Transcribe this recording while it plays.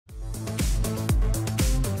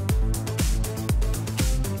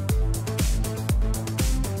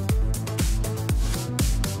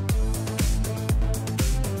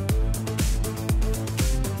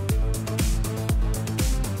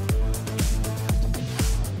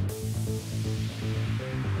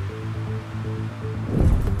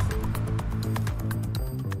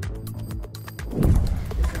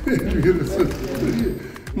Эльвира,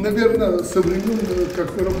 наверное, со времен,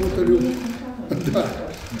 как вы работали, да,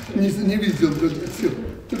 не видел только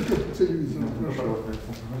по телевизору.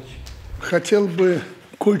 Хотел бы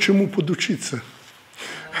кое-чему подучиться,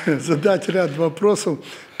 задать ряд вопросов,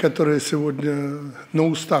 которые сегодня на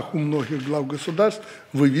устах у многих глав государств.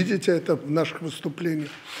 Вы видите это в наших выступлениях.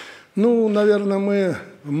 Ну, наверное, мы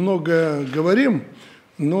много говорим,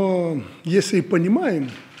 но если и понимаем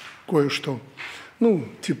кое-что, ну,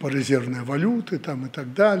 типа резервной валюты там и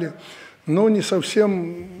так далее, но не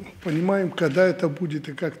совсем понимаем, когда это будет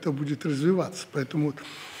и как это будет развиваться. Поэтому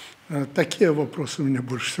такие вопросы меня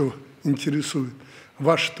больше всего интересуют.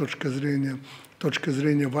 Ваша точка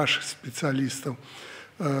зрения ваших специалистов.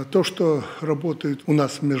 То, что работает у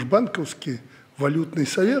нас межбанковский валютный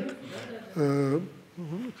совет,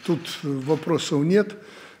 тут вопросов нет.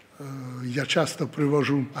 Я часто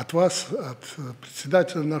привожу от вас, от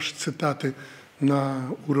председателя наши цитаты на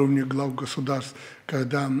уровне глав государств,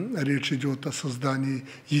 когда речь идет о создании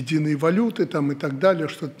единой валюты там и так далее,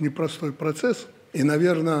 что это непростой процесс. И,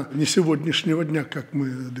 наверное, не сегодняшнего дня, как мы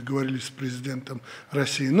договорились с президентом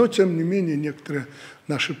России, но, тем не менее, некоторые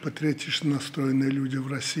наши патриотично настроенные люди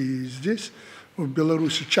в России и здесь, в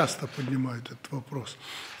Беларуси, часто поднимают этот вопрос.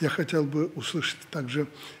 Я хотел бы услышать также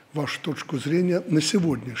вашу точку зрения на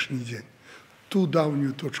сегодняшний день. Ту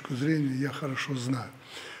давнюю точку зрения я хорошо знаю.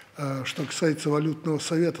 Что касается валютного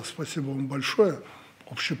совета, спасибо вам большое.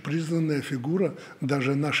 Общепризнанная фигура,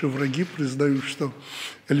 даже наши враги признают, что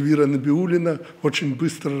Эльвира Набиуллина очень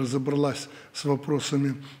быстро разобралась с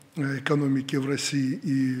вопросами экономики в России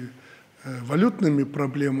и валютными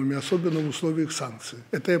проблемами, особенно в условиях санкций.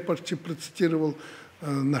 Это я почти процитировал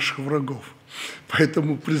наших врагов,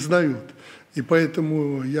 поэтому признают. И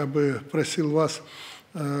поэтому я бы просил вас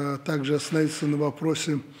также остановиться на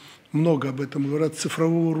вопросе, много об этом говорят,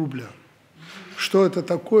 цифрового рубля. Что это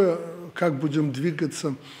такое, как будем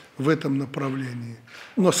двигаться в этом направлении.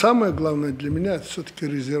 Но самое главное для меня – это все-таки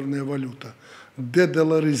резервная валюта.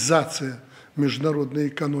 Дедоларизация международной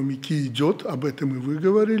экономики идет, об этом и вы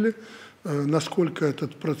говорили, насколько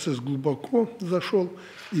этот процесс глубоко зашел.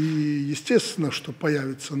 И естественно, что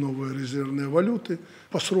появятся новые резервные валюты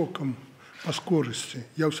по срокам, по скорости.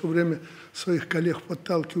 Я все время своих коллег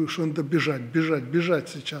подталкиваю, что надо бежать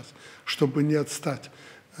сейчас, чтобы не отстать.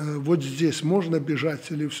 Вот здесь можно бежать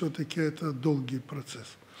или все-таки это долгий процесс?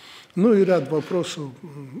 Ну и ряд вопросов,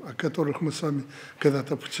 о которых мы с вами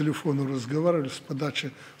когда-то по телефону разговаривали с подачи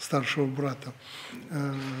старшего брата.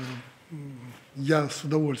 Я с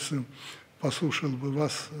удовольствием послушал бы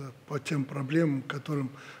вас по тем проблемам, которым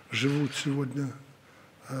живут сегодня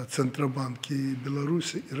Центробанки и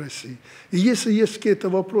Беларуси, и России. И если есть какие-то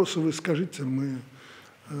вопросы, вы скажите, мы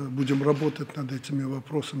будем работать над этими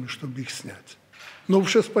вопросами, чтобы их снять. Ну,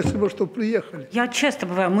 вообще спасибо, что приехали. Я часто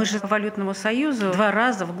бываю, мы же по Валютному союзу 2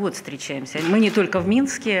 раза в год встречаемся. Мы не только в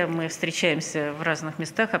Минске, мы встречаемся в разных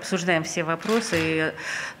местах, обсуждаем все вопросы. И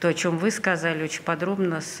то, о чем вы сказали, очень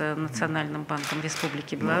подробно с Национальным банком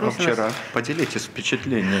Республики Беларусь. Ну, а вчера поделитесь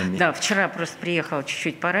впечатлениями. Да, вчера просто приехала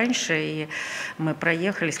чуть-чуть пораньше, и мы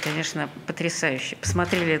проехались, конечно, потрясающе.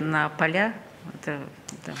 Посмотрели на поля. Это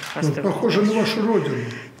похоже на вашу родину.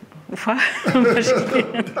 Уфа.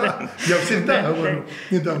 Я всегда говорю,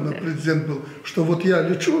 недавно президент был, что вот я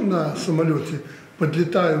лечу на самолете,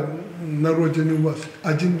 подлетаю на родине у вас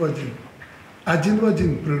один в один. Один в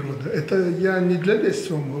один природа. Это я не для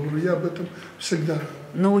лести вам говорю, я об этом всегда.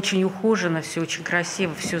 Но очень ухожено, все очень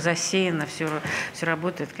красиво, все засеяно, все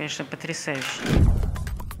работает, конечно, потрясающе.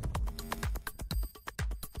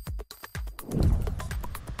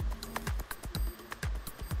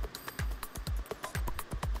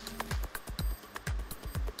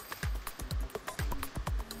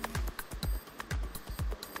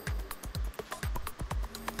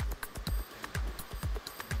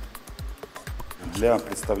 Для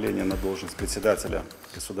представления на должность председателя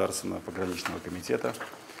Государственного пограничного комитета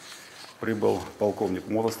прибыл полковник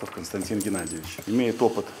Молостов Константин Геннадьевич. Имеет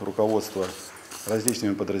опыт руководства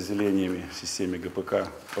различными подразделениями в системе ГПК.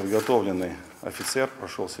 Подготовленный офицер,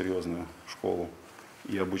 прошел серьезную школу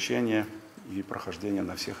и обучение, и прохождение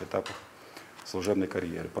на всех этапах служебной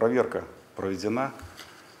карьеры. Проверка проведена.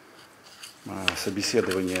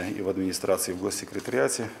 Собеседование и в администрации, и в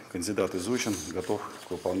госсекретариате. Кандидат изучен, готов к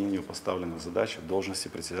выполнению поставленных задач в должности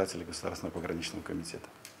председателя Государственного пограничного комитета.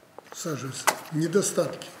 Сажусь.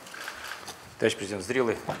 Недостатки. Товарищ президент,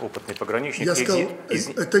 зрелый, опытный пограничник. Я сказал,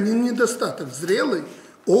 это не недостаток. Зрелый,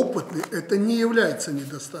 опытный, это не является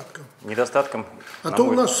недостатком. Недостатком? А то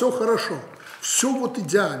у нас все хорошо. Все вот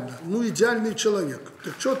идеально. Ну, идеальный человек.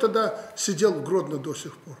 Так что тогда сидел в Гродно до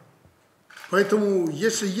сих пор? Поэтому,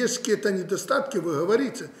 если есть какие-то недостатки, вы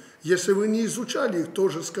говорите. Если вы не изучали их,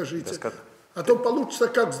 тоже скажите. А то получится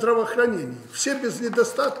как в здравоохранении. Все без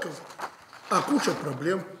недостатков, а куча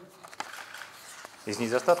проблем. Из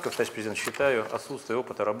недостатков, товарищ президент, считаю отсутствие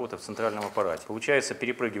опыта работы в центральном аппарате. Получается,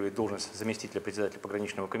 перепрыгивает должность заместителя председателя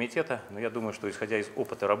пограничного комитета, но я думаю, что исходя из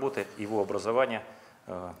опыта работы, его образования,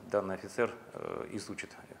 данный офицер изучит,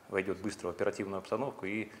 войдет быстро в оперативную обстановку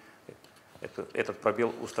и этот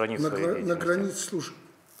пробел устранит в своей деятельности. На границе службы.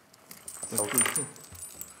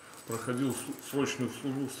 Проходил срочную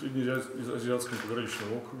службу в Среднеазиатском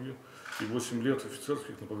пограничном округе и 8 лет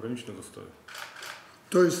офицерских на пограничной заставе.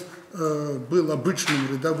 То есть был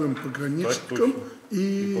обычным рядовым пограничником и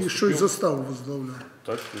еще и заставу возглавлял.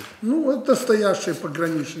 Так точно. Ну, это настоящий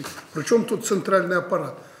пограничник. Причем тут центральный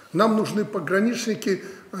аппарат. Нам нужны пограничники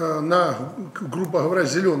на, грубо говоря,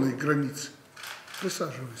 зеленой границе.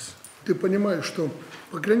 Присаживайся. Ты понимаешь, что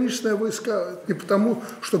пограничные войска не потому,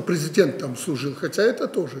 что президент там служил, хотя это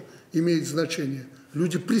тоже имеет значение.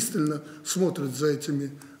 Люди пристально смотрят за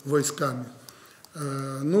этими войсками.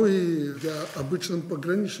 Ну и я обычным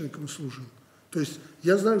пограничником служил. То есть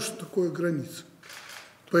я знаю, что такое граница.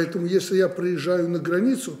 Поэтому если я приезжаю на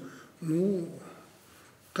границу, ну,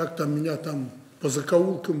 как там меня там по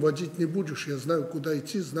закоулкам водить не будешь. Я знаю, куда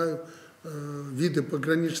идти, знаю виды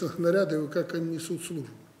пограничных нарядов и как они несут службу.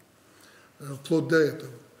 Вплоть до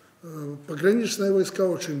этого. Пограничные войска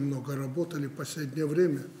очень много работали в последнее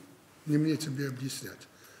время. Не мне тебе объяснять.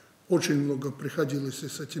 Очень много приходилось и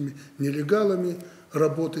с этими нелегалами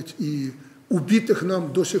работать. И убитых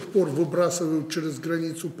нам до сих пор выбрасывают через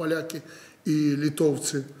границу поляки и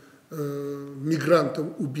литовцы, мигрантов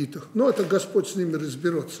убитых. Но это Господь с ними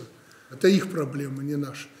разберется. Это их проблема, не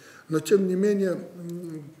наша. Но тем не менее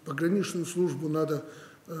пограничную службу надо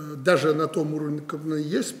даже на том уровне, как она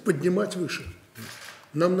есть, поднимать выше.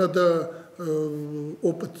 Нам надо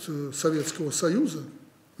опыт Советского Союза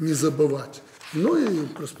не забывать, но и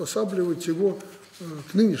приспосабливать его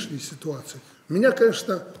к нынешней ситуации. Меня,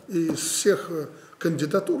 конечно, из всех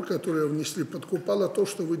кандидатур, которые внесли, подкупало то,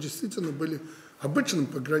 что вы действительно были обычным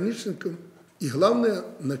пограничником и, главное,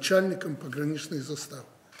 начальником пограничной заставы.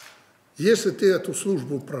 Если ты эту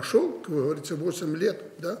службу прошел, как вы говорите, 8 лет,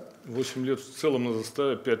 да? 8 лет в целом на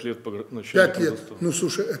заставе, 5 лет начальником 5 лет. Заставы. Ну,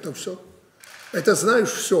 слушай, это все. Это знаешь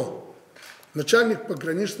все. Начальник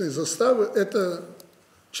пограничной заставы – это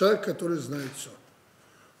человек, который знает все.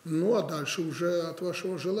 Ну, а дальше уже от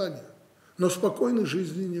вашего желания. Но спокойной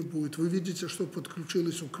жизни не будет. Вы видите, что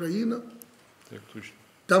подключилась Украина. Так точно.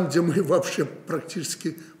 Там, где мы вообще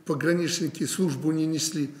практически пограничники службу не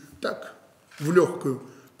несли, так, в легкую,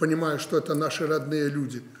 понимая, что это наши родные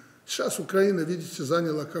люди. Сейчас Украина, видите,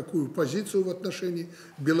 заняла какую позицию в отношении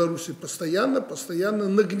Беларуси. Постоянно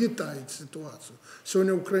нагнетает ситуацию.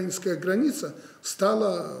 Сегодня украинская граница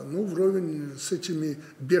стала, ну, вровень с этими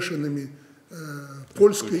бешеными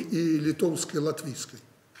польской и литовской, латвийской.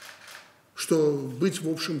 Что быть, в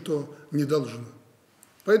общем-то, не должно.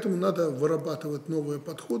 Поэтому надо вырабатывать новые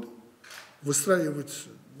подходы, выстраивать,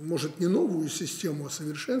 может, не новую систему, а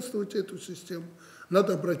совершенствовать эту систему.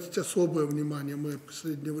 Надо обратить особое внимание, мы в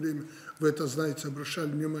последнее время, вы это знаете, обращали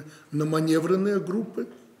внимание, на маневренные группы.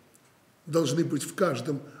 Должны быть в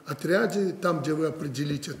каждом отряде, там, где вы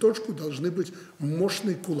определите точку, должны быть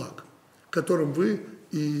мощный кулак, которым вы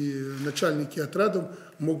и начальники отрядов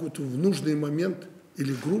могут в нужный момент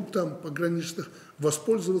или групп там пограничных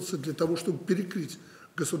воспользоваться для того, чтобы перекрыть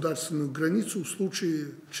государственную границу в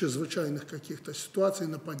случае чрезвычайных каких-то ситуаций,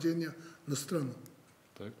 нападения на страну.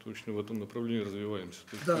 Так точно, в этом направлении развиваемся.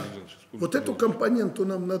 Да. Вот эту компоненту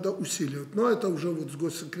нам надо усиливать. Но это уже вот с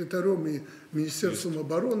госсекретарем и Министерством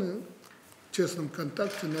обороны в тесном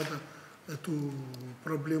контакте надо эту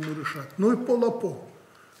проблему решать. Ну и по Лапо.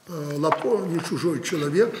 Лапо не чужой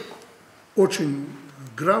человек, очень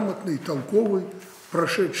грамотный, толковый,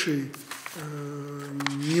 прошедший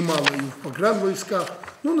немало и в погранвойсках,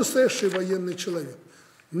 ну, настоящий военный человек.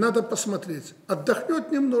 Надо посмотреть.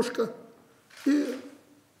 Отдохнет немножко и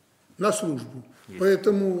на службу.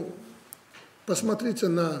 Поэтому посмотрите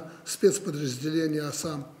на спецподразделение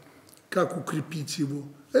АСАМ, как укрепить его.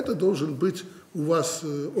 Это должен быть у вас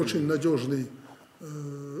очень надежный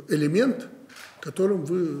элемент, которым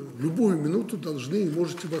вы в любую минуту должны и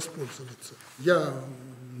можете воспользоваться. Я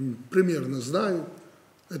примерно знаю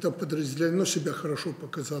это подразделение, но себя хорошо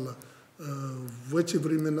показало в эти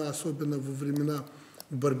времена, особенно во времена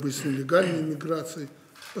борьбы с нелегальной миграцией.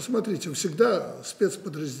 Посмотрите, всегда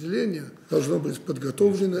спецподразделение должно быть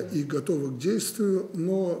подготовлено и готово к действию,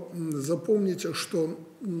 но запомните, что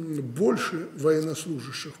больше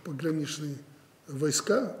военнослужащих в пограничные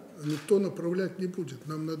войска никто направлять не будет.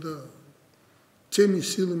 Нам надо теми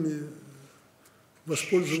силами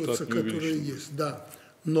воспользоваться, которые есть. Да.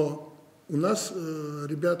 Но у нас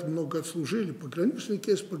ребята много отслужили. Пограничник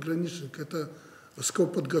есть пограничник. Это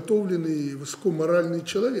высокоподготовленный, высокоморальный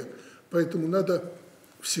человек. Поэтому надо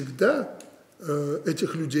всегда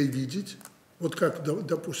этих людей видеть. Вот как,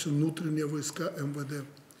 допустим, внутренние войска МВД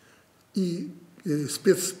и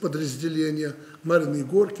спецподразделения Марьиной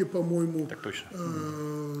Горки, по-моему,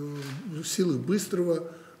 силы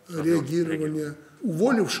быстрого реагирования,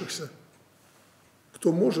 уволившихся,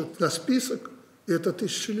 кто может, на список, это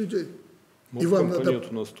 1000 людей. И вам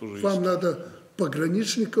надо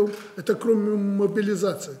пограничников, это кроме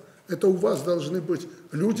мобилизации, это у вас должны быть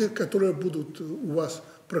люди, которые будут у вас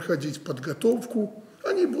проходить подготовку,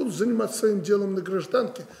 они будут заниматься своим делом на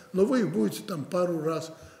гражданке, но вы их будете там пару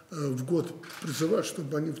раз в год призывать,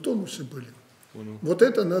 чтобы они в тонусе были. Вот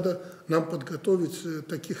это надо нам подготовить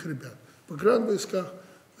таких ребят. В погранвойсках,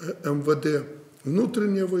 МВД,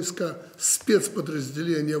 внутренние войска,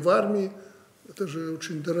 спецподразделения в армии. Это же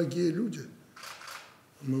очень дорогие люди.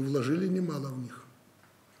 Мы вложили немало в них.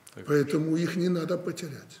 Поэтому их не надо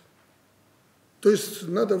потерять. То есть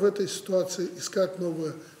надо в этой ситуации искать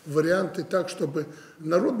новые варианты так, чтобы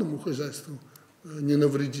народному хозяйству не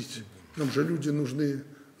навредить. Нам же люди нужны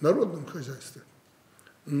в народном хозяйстве.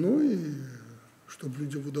 Ну и чтобы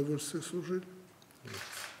люди в удовольствие служили.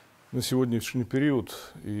 На сегодняшний период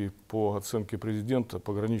и по оценке президента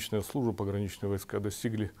пограничная служба, пограничные войска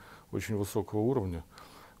достигли очень высокого уровня.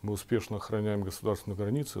 Мы успешно охраняем государственные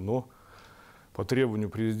границы, но по требованию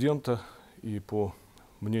президента и по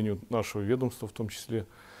мнению нашего ведомства в том числе,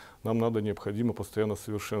 нам необходимо постоянно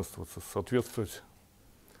совершенствоваться, соответствовать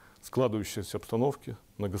складывающейся обстановке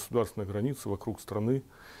на государственной границе вокруг страны,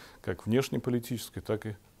 как внешнеполитической, так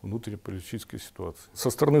и внутриполитической ситуации.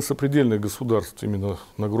 Со стороны сопредельных государств, именно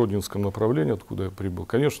на Гродненском направлении, откуда я прибыл,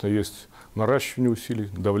 конечно, есть наращивание усилий,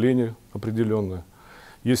 давление определенное,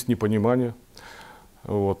 есть непонимание.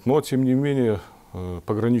 Но, тем не менее,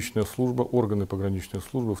 пограничная служба, органы пограничной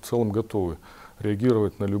службы в целом готовы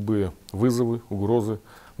реагировать на любые вызовы, угрозы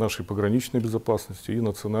нашей пограничной безопасности и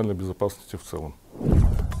национальной безопасности в целом.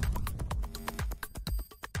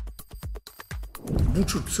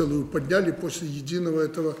 Бучу целую подняли после единого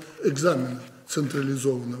этого экзамена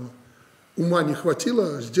централизованного. Ума не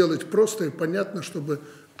хватило сделать просто и понятно, чтобы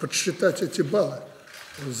подсчитать эти баллы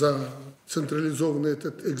за централизованный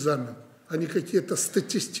этот экзамен. Они какие-то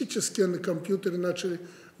статистические на компьютере начали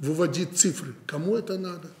выводить цифры. Кому это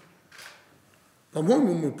надо?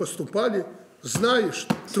 По-моему, мы поступали, знаешь,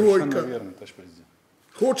 тройка. Верно, товарищ президент.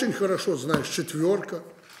 Очень хорошо знаешь, 4.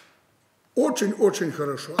 Очень-очень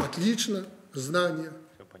хорошо, отлично, знания.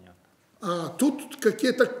 Все понятно. А тут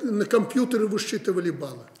какие-то на компьютере высчитывали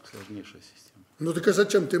баллы. Сложнейшая система. Ну так а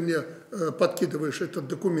зачем ты мне подкидываешь этот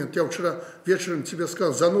документ? Я вчера вечером тебе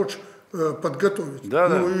сказал, за ночь подготовить. Да,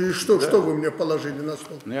 ну да. И что вы мне положили на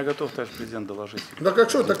стол? Ну я готов, товарищ президент, доложить. Да как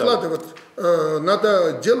что докладывать?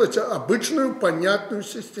 Надо делать обычную, понятную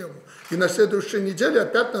систему. И на следующей неделе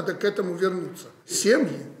опять надо к этому вернуться.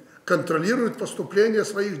 Семьи контролируют поступление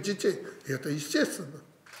своих детей. И это естественно.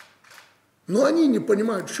 Но они не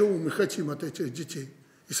понимают, чего мы хотим от этих детей.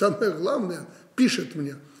 И самое главное, пишет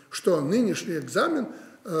мне, что нынешний экзамен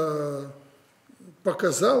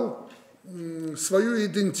показал свою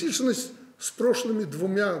идентичность с прошлыми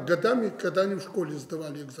 2 годами, когда они в школе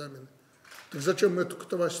сдавали экзамены. Так зачем мы эту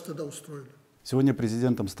катавасию тогда устроили? Сегодня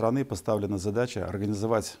президентом страны поставлена задача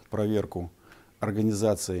организовать проверку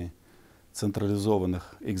организации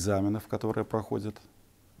централизованных экзаменов, которые проходят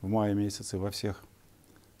в мае месяце во всех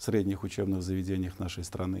средних учебных заведениях нашей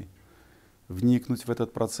страны, вникнуть в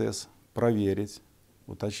этот процесс, проверить,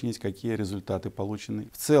 уточнить, какие результаты получены.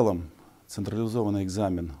 В целом, централизованный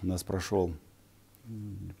экзамен у нас прошел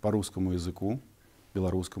по русскому языку,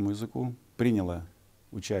 белорусскому языку. Приняло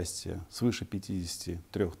участие свыше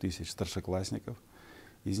 53 тысяч старшеклассников.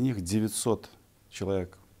 Из них 900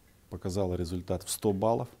 человек показало результат в 100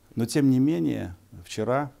 баллов. Но тем не менее,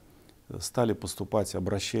 вчера стали поступать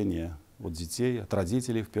обращения от детей, от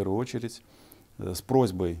родителей в первую очередь, с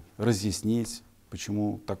просьбой разъяснить,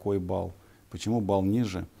 почему такой балл, почему балл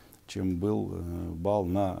ниже, чем был балл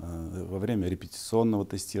во время репетиционного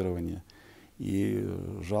тестирования. И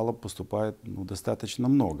жалоб поступает достаточно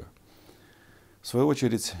много. В свою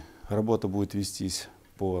очередь, работа будет вестись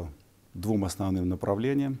по 2 основным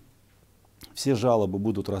направлениям. Все жалобы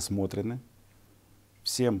будут рассмотрены,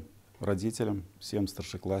 всем родителям, всем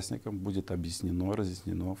старшеклассникам будет объяснено,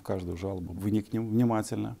 разъяснено, в каждую жалобу вникнем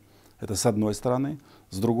внимательно. Это с одной стороны.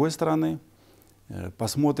 С другой стороны,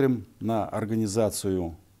 посмотрим на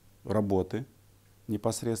организацию работы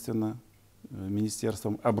непосредственно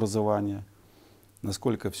Министерством образования.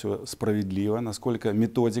 насколько все справедливо, насколько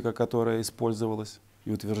методика, которая использовалась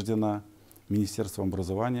и утверждена Министерством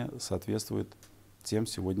образования, соответствует тем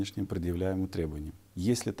сегодняшним предъявляемым требованиям.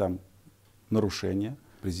 Если там нарушения,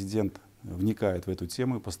 президент вникает в эту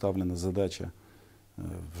тему, и поставлена задача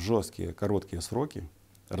в жесткие, короткие сроки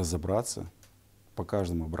разобраться по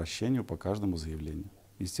каждому обращению, по каждому заявлению.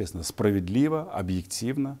 Естественно, справедливо,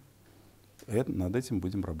 объективно. Над этим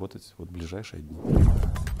будем работать в ближайшие дни.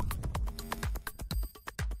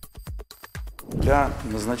 Для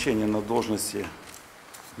назначения на должности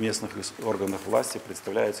местных органов власти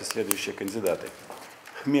представляются следующие кандидаты.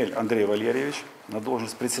 Хмель Андрей Валерьевич на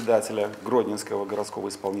должность председателя Гродненского городского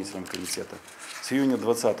исполнительного комитета. С июня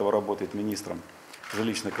 2020 работает министром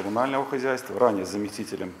жилищно-коммунального хозяйства, ранее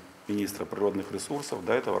заместителем министра природных ресурсов,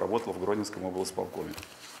 до этого работал в Гродненском облсполкоме.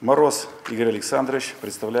 Мороз Игорь Александрович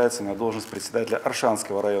представляется на должность председателя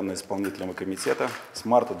Оршанского районного исполнительного комитета, с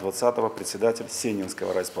марта 2020-го председатель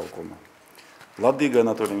Сенинского райисполкома. Ладыга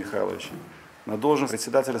Анатолий Михайлович на должность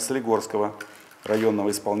председателя Солигорского районного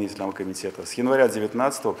исполнительного комитета, с января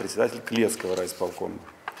 19-го председатель Клецкого райисполкома.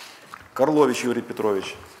 Карлович Юрий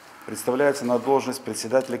Петрович представляется на должность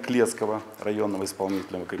председателя Клецкого районного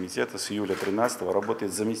исполнительного комитета, с июля 13-го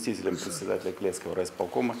работает заместителем председателя Клецкого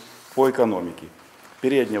райисполкома по экономике.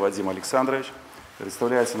 Передний Вадим Александрович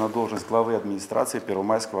представляется на должность главы администрации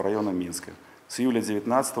Первомайского района Минска. С июля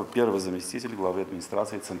 19-го первый заместитель главы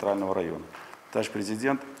администрации Центрального района. Товарищ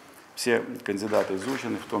президент, все кандидаты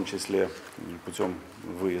изучены, в том числе путем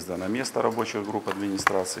выезда на место рабочих групп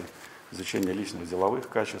администрации, изучения личных деловых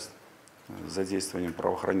качеств, задействованием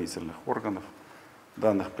правоохранительных органов.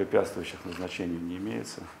 Данных, препятствующих назначению, не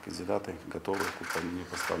имеется. Кандидаты готовы к выполнению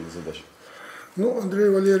поставленных задач. Ну, Андрей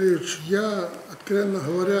Валерьевич, я, откровенно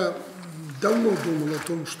говоря, давно думал о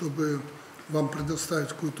том, чтобы вам предоставить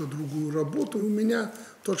какую-то другую работу. У меня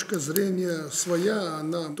точка зрения своя,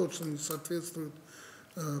 она точно не соответствует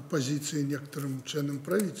позиции некоторым членам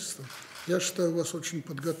правительства. Я считаю вас очень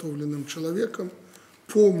подготовленным человеком.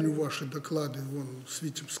 Помню ваши доклады с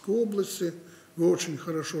Витебской области. Вы очень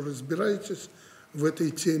хорошо разбираетесь в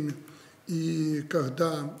этой теме. И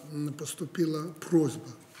когда поступила просьба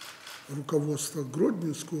руководства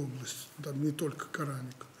Гродненской области, там не только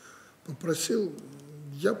Караник, попросил,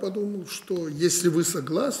 я подумал, что если вы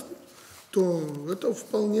согласны, то это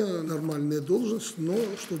вполне нормальная должность, но,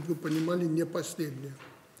 чтобы вы понимали, не последняя.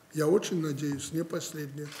 Я очень надеюсь, не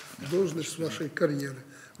последняя должность вашей карьеры.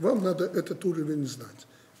 Вам надо этот уровень знать.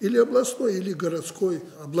 Или областной, или городской,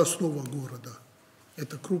 областного города.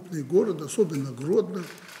 Это крупный город, особенно Гродно.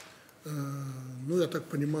 Ну, я так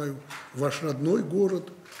понимаю, ваш родной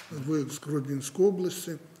город, вы с Гродненской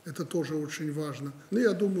области, это тоже очень важно. Но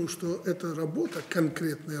я думаю, что эта работа,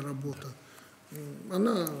 конкретная работа,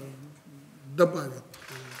 она добавит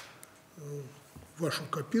в вашу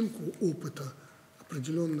копилку опыта,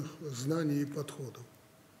 определенных знаний и подходов,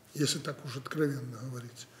 если так уж откровенно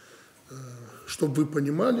говорить. Чтобы вы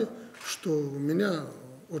понимали, что у меня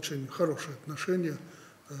очень хорошее отношение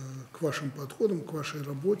к вашим подходам, к вашей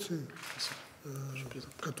работе,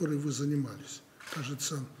 которой вы занимались.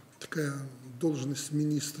 Кажется, такая должность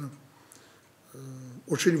министра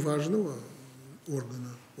очень важного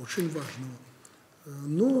органа, очень важного,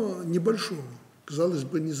 но небольшого, казалось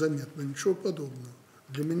бы, незаметно, ничего подобного.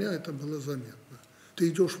 Для меня это было заметно. Ты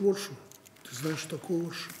идешь в Оршу, ты знаешь, что такое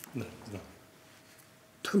Орша? Да, да.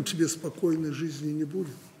 Там тебе спокойной жизни не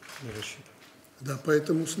будет. Не рассчитываю. Да,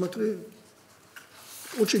 поэтому смотри,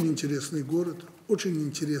 очень интересный город, очень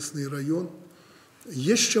интересный район,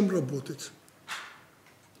 есть чем работать.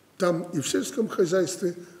 Там и в сельском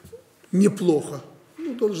хозяйстве неплохо.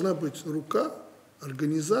 Ну, должна быть рука,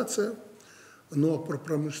 организация, но про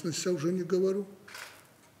промышленность я уже не говорю.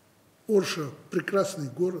 Орша – прекрасный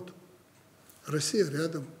город, Россия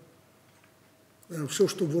рядом. Все,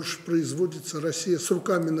 что в Орше производится, Россия с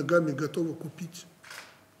руками, ногами готова купить.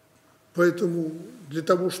 Поэтому для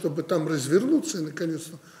того, чтобы там развернуться и,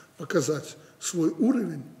 наконец-то, показать свой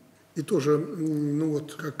уровень, и тоже, ну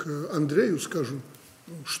вот, как Андрею скажу,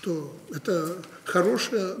 что это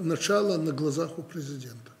хорошее начало на глазах у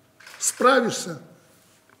президента. Справишься,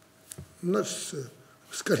 значит,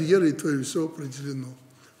 с карьерой твоей все определено.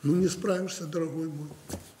 Ну, не справишься, дорогой мой.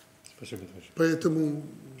 Спасибо, товарищ. Поэтому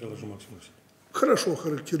Приложу максимум усилий. хорошо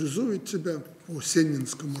характеризует тебя по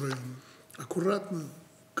Сенинскому району. Аккуратно,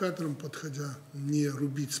 к кадрам подходя, не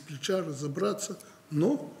рубить с плеча, разобраться,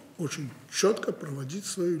 но очень четко проводить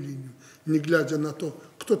свою линию, не глядя на то,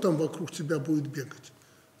 кто там вокруг тебя будет бегать.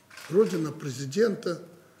 Родина президента,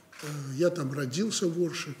 я там родился в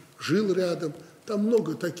Орше, жил рядом, там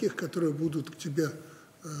много таких, которые будут к тебе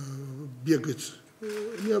бегать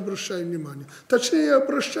не обращай внимания. Точнее, я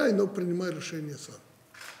обращаю, но принимаю решение сам.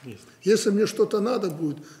 Если мне что-то надо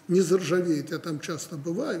будет, не заржавеет, я там часто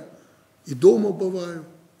бываю, и дома бываю,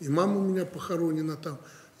 и мама у меня похоронена там.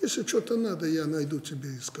 Если что-то надо, я найду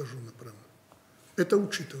тебе и скажу напрямую. Это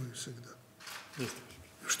учитываю всегда.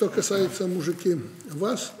 Что касается, мужики,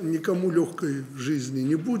 вас, никому легкой жизни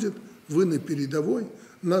не будет, вы на передовой,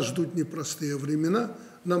 нас ждут непростые времена,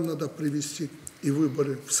 нам надо привести и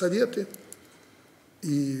выборы в Советы,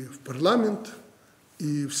 и в парламент,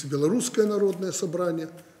 и в Всебелорусское народное собрание.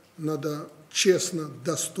 Надо честно,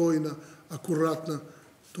 достойно, аккуратно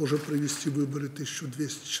тоже провести выборы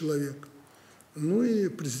 1200 человек. Ну и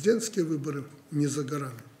президентские выборы не за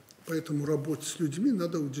горами. Поэтому работе с людьми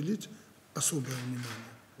надо уделить особое внимание.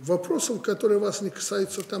 Вопросов, которые вас не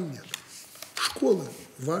касаются, там нет. Школы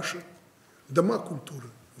ваши, дома культуры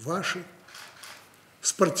ваши,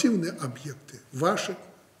 спортивные объекты ваши,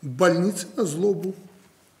 больницы на злобу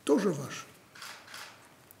тоже ваши.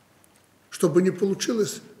 Чтобы не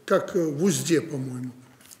получилось, как в УЗДе, по-моему.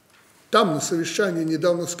 Там на совещании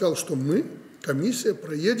недавно сказал, что мы, комиссия,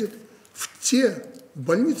 проедет в те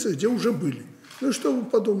больницы, где уже были. Ну и что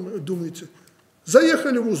вы думаете?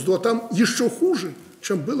 Заехали в УЗДу, а там еще хуже,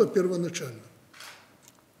 чем было первоначально.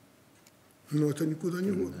 Но это никуда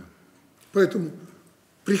не годно. Поэтому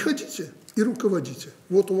приходите и руководите.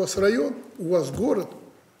 Вот у вас район, у вас город.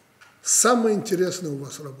 Самая интересная у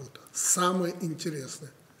вас работа. Самая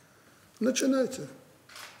интересная. Начинайте.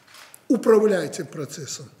 Управляйте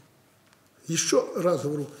процессом. Еще раз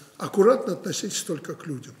говорю, аккуратно относитесь только к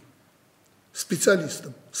людям.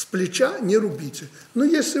 Специалистам. С плеча не рубите. Но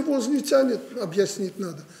если возле тянет, объяснить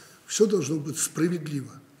надо. Все должно быть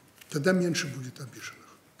справедливо. Тогда меньше будет обиженных.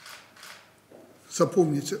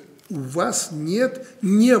 Запомните, у вас нет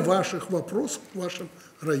не ваших вопросов в вашем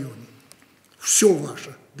районе. Все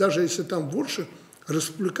ваше. Даже если там больше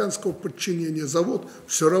республиканского подчинения завод,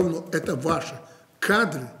 все равно это ваше.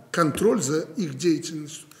 Кадры, контроль за их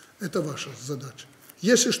деятельностью, это ваша задача.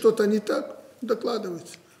 Если что-то не так,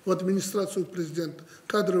 докладывайте в администрацию президента.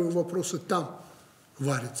 Кадровые вопросы там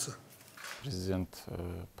варятся. Президент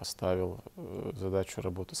поставил задачу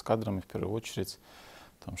работы с кадрами в первую очередь,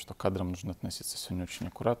 потому что к кадрам нужно относиться сегодня очень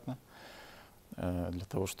аккуратно, для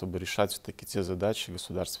того, чтобы решать все-таки те задачи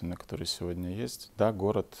государственные, которые сегодня есть. Да,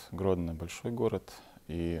 город Гродно большой город,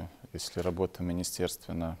 и если работа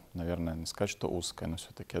министерственная, наверное, не сказать, что узкая, но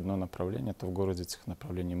все-таки одно направление, то в городе этих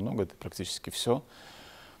направлений много, это практически все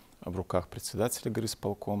в руках председателя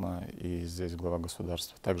горисполкома, и здесь глава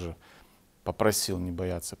государства также попросил не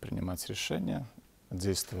бояться принимать решения,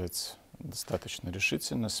 действовать достаточно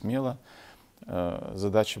решительно, смело.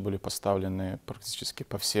 Задачи были поставлены практически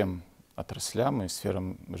по всем отраслям и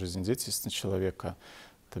сферам жизнедеятельности человека.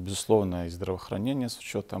 Это, безусловно, и здравоохранение с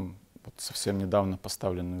учетом совсем недавно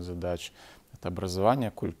поставленных задач. Это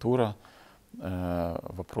образование, культура,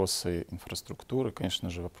 вопросы инфраструктуры, конечно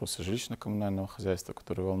же, вопросы жилищно-коммунального хозяйства,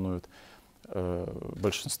 которые волнуют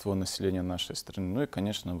большинство населения нашей страны. Ну и,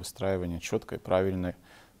 конечно, выстраивание четкой, правильно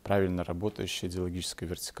работающей идеологической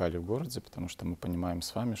вертикали в городе, потому что мы понимаем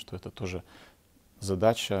с вами, что это тоже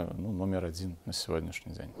задача номер один на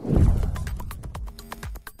сегодняшний день.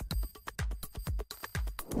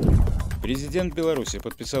 Президент Беларуси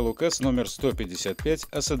подписал указ номер 155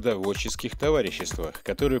 о садоводческих товариществах,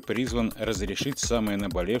 который призван разрешить самые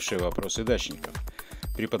наболевшие вопросы дачников.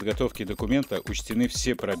 При подготовке документа учтены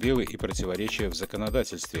все пробелы и противоречия в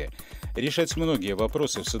законодательстве. Решать многие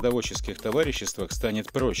вопросы в садоводческих товариществах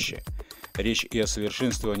станет проще. Речь и о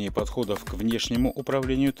совершенствовании подходов к внешнему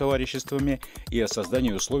управлению товариществами, и о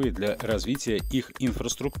создании условий для развития их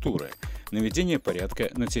инфраструктуры, наведения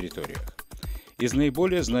порядка на территориях. Из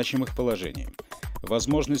наиболее значимых положений: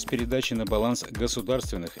 возможность передачи на баланс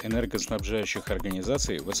государственных энергоснабжающих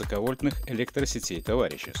организаций высоковольтных электросетей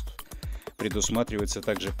товариществ. Предусматривается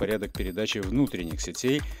также порядок передачи внутренних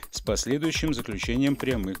сетей с последующим заключением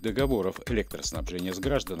прямых договоров электроснабжения с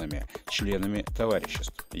гражданами, членами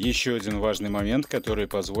товариществ. Еще один важный момент, который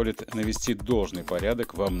позволит навести должный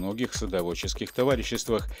порядок во многих садоводческих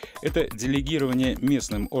товариществах, это делегирование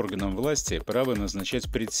местным органам власти права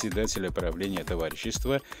назначать председателя правления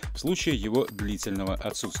товарищества в случае его длительного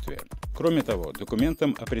отсутствия. Кроме того,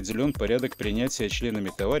 документом определен порядок принятия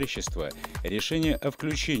членами товарищества решения о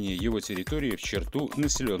включении его территории в черту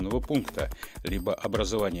населенного пункта, либо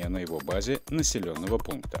образования на его базе населенного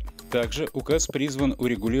пункта. Также указ призван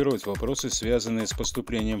урегулировать вопросы, связанные с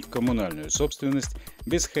поступлением в коммунальную собственность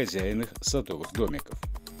безхозяйных садовых домиков.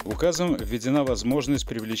 Указом введена возможность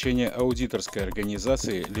привлечения аудиторской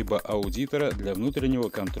организации либо аудитора для внутреннего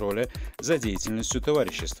контроля за деятельностью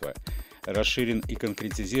товарищества. Расширен и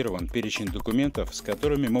конкретизирован перечень документов, с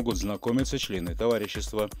которыми могут знакомиться члены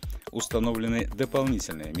товарищества. Установлены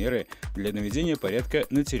дополнительные меры для наведения порядка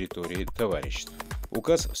на территории товариществ.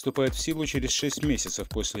 Указ вступает в силу через 6 месяцев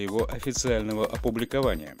после его официального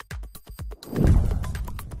опубликования.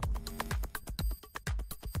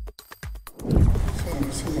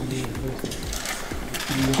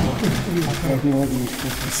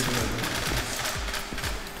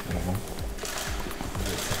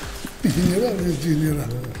 Генерал есть генерал.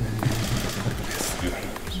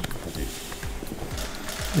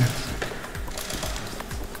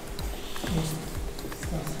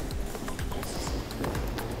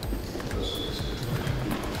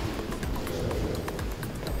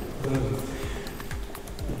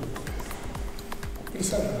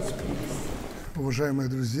 Уважаемые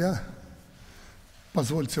друзья,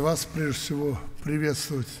 позвольте вас прежде всего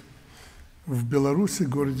приветствовать в Беларуси,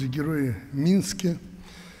 городе-герое Минске.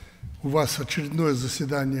 У вас очередное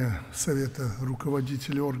заседание Совета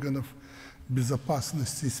руководителей органов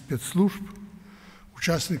безопасности и спецслужб,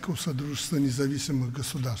 участников Содружества независимых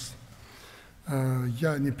государств.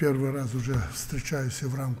 Я не первый раз уже встречаюсь и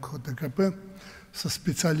в рамках ОТКП со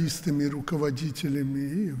специалистами и руководителями,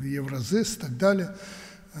 и в Евразес и так далее.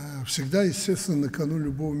 Всегда, естественно, накануне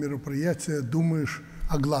любого мероприятия думаешь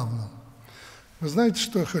о главном. Вы знаете,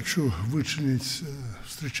 что я хочу вычленить,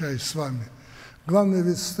 встречаясь с вами? Главное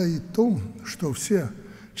ведь стоит в том, что все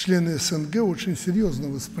члены СНГ очень серьезно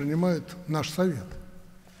воспринимают наш Совет.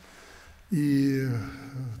 И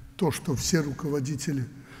то, что все руководители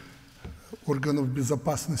органов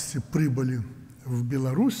безопасности прибыли в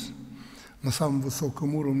Беларусь на самом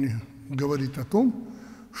высоком уровне, говорит о том,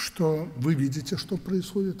 что вы видите, что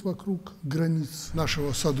происходит вокруг границ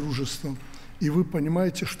нашего Содружества, и вы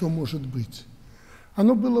понимаете, что может быть.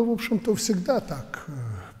 Оно было, в общем-то, всегда так.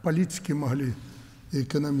 Политики могли и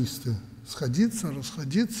экономисты сходиться,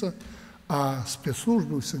 расходиться, а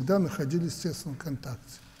спецслужбы всегда находились в тесном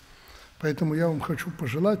контакте. Поэтому я вам хочу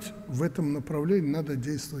пожелать, в этом направлении надо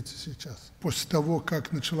действовать и сейчас. После того,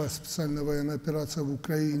 как началась специальная военная операция в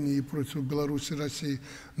Украине и против Беларуси и России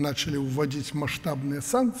начали вводить масштабные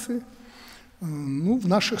санкции, в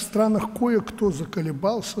наших странах кое-кто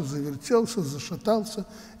заколебался, завертелся, зашатался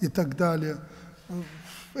и так далее.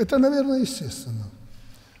 Это, наверное, естественно.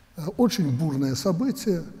 Очень бурные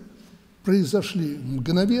события произошли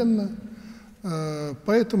мгновенно.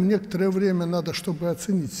 Поэтому некоторое время надо, чтобы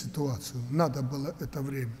оценить ситуацию. Надо было это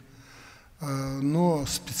время. Но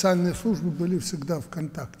специальные службы были всегда в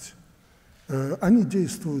контакте. Они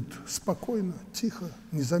действуют спокойно, тихо,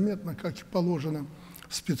 незаметно, как и положено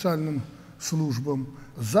специальным службам.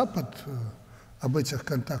 Запад об этих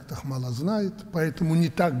контактах мало знает, поэтому не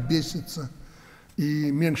так бесится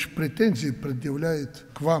и меньше претензий предъявляет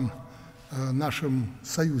к вам, нашим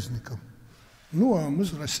союзникам. Ну, а мы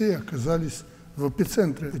с Россией оказались в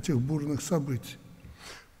эпицентре этих бурных событий.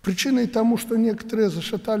 Причиной тому, что некоторые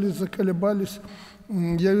зашатались, заколебались,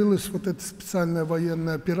 явилась вот эта специальная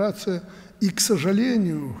военная операция. И, к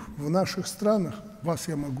сожалению, в наших странах, вас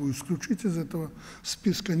я могу исключить из этого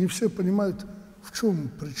списка, не все понимают, в чем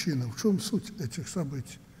причина, в чем суть этих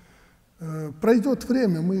событий. Пройдет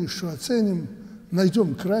время, мы еще оценим,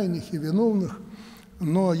 найдем крайних и виновных.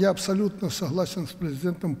 Но я абсолютно согласен с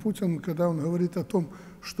президентом Путиным, когда он говорит о том,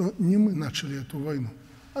 что не мы начали эту войну.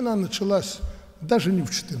 Она началась даже не в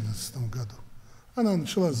 2014 году. Она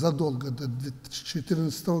началась задолго до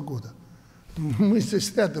 2014 года. Мы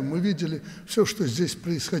здесь рядом, мы видели все, что здесь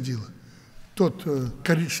происходило. Тот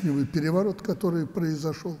коричневый переворот, который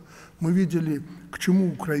произошел. Мы видели, к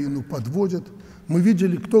чему Украину подводят. Мы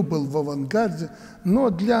видели, кто был в авангарде. Но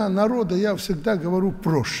для народа я всегда говорю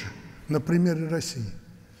проще. На примере России.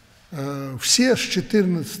 Все с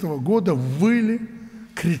 2014 года выли,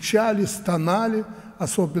 кричали, стонали,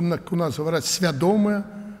 особенно, как у нас говорят, свядомые,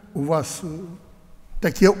 у вас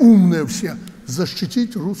такие умные все,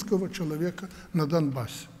 защитить русского человека на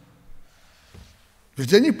Донбассе.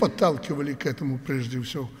 Ведь они подталкивали к этому прежде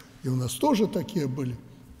всего, и у нас тоже такие были.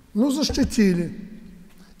 Ну, защитили.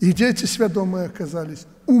 И дети свядомые оказались,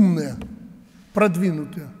 умные,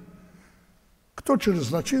 продвинутые. Кто через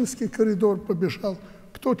Лачинский коридор побежал,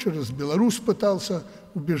 кто через Беларусь пытался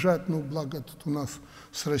убежать, ну, благо тут у нас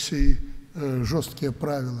с Россией жесткие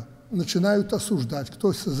правила. Начинают осуждать,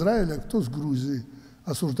 кто с Израиля, кто с Грузии.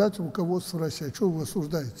 Осуждать руководство России. А что вы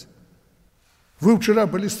осуждаете? Вы вчера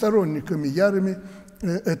были сторонниками ярыми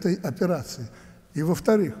этой операции. И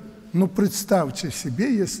во-вторых, ну, представьте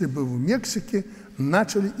себе, если бы в Мексике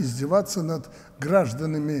начали издеваться над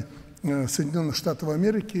гражданами Соединенных Штатов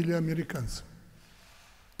Америки или американцев.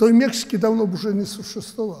 Той Мексики давно бы уже не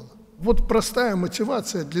существовало. Вот простая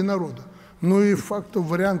мотивация для народа. Ну и фактов,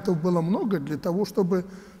 вариантов было много для того, чтобы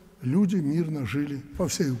люди мирно жили по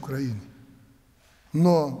всей Украине.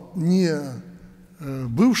 Но не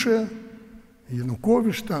бывшие,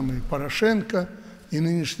 Янукович там, и Порошенко, и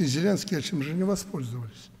нынешний Зеленский этим же не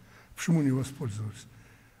воспользовались. Почему не воспользовались?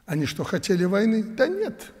 Они что, хотели войны? Да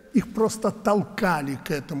нет, их просто толкали к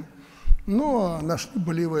этому. Но нашли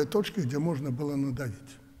болевые точки, где можно было надавить.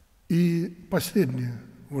 И последнее,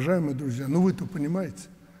 уважаемые друзья, ну вы-то понимаете,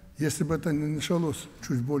 если бы это не началось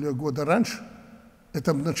чуть более года раньше,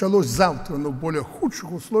 это началось завтра, но в более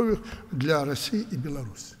худших условиях для России и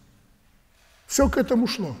Беларуси. Все к этому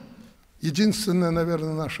шло. Единственная,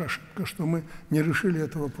 наверное, наша ошибка, что мы не решили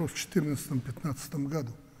этот вопрос в 2014-2015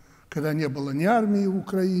 году, когда не было ни армии в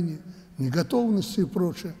Украине, ни готовности и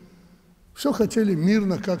прочее. Все хотели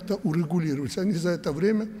мирно как-то урегулировать. Они за это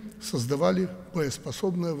время создавали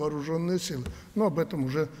боеспособные вооруженные силы. Но об этом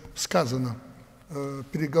уже сказано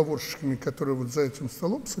переговорщиками, которые вот за этим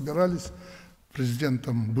столом собирались,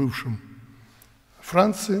 президентом бывшим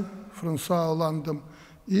Франции, Франсуа Олландом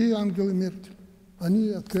и Ангелой Меркель. Они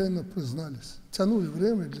откровенно признались, тянули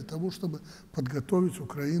время для того, чтобы подготовить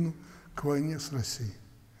Украину к войне с Россией.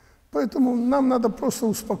 Поэтому нам надо просто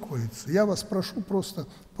успокоиться. Я вас прошу просто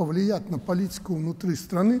повлиять на политику внутри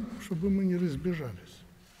страны, чтобы мы не разбежались.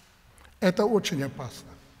 Это очень опасно.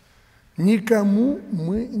 Никому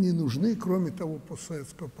мы не нужны, кроме того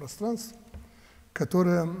постсоветского пространства,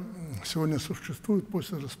 которое сегодня существует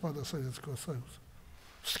после распада Советского Союза.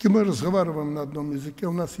 Все-таки мы разговариваем на одном языке,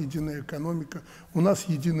 у нас единая экономика, у нас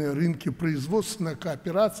единые рынки, производственная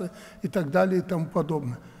кооперация и так далее и тому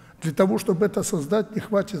подобное. Для того, чтобы это создать, не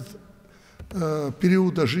хватит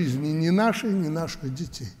периода жизни ни нашей, ни наших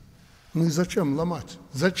детей. Ну и зачем ломать?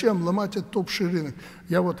 Зачем ломать этот общий рынок?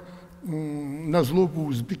 Я вот на злобу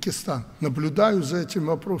Узбекистан наблюдаю за этим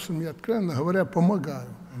вопросом и, откровенно говоря, помогаю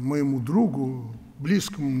моему другу,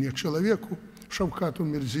 близкому мне человеку, Шавкату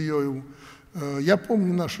Мирзиёеву. Я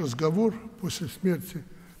помню наш разговор после смерти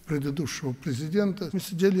предыдущего президента. Мы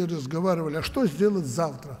сидели и разговаривали, а что сделать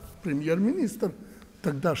завтра? Премьер-министр,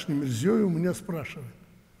 тогдашний Мирзиёев, меня спрашивает.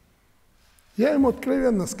 Я ему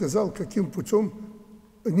откровенно сказал, каким путем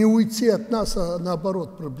не уйти от нас, а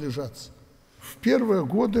наоборот приближаться. В первые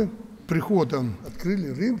годы прихода открыли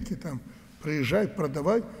рынки, там, приезжай,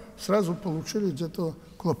 продавай, сразу получили где-то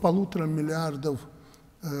около 1,5 миллиарда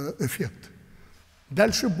эффект.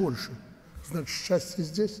 Дальше больше. Значит, счастье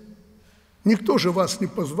здесь. Никто же вас не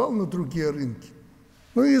позвал на другие рынки.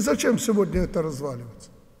 Ну и зачем сегодня это разваливать?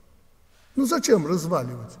 Ну зачем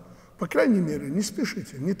разваливать? По крайней мере, не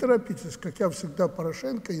спешите, не торопитесь, как я всегда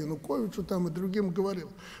Порошенко, Януковичу там и другим говорил.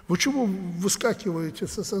 Вы чего выскакиваете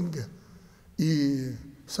с СНГ? И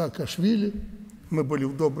Саакашвили, мы были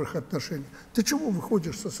в добрых отношениях. Ты чего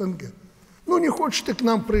выходишь с СНГ? Ну не хочешь ты к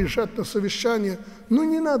нам приезжать на совещание, ну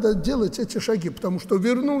не надо делать эти шаги, потому что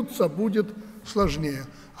вернуться будет сложнее,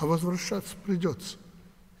 а возвращаться придется.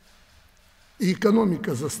 И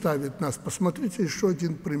экономика заставит нас. Посмотрите еще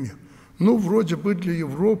один пример. Ну, вроде бы для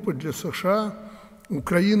Европы, для США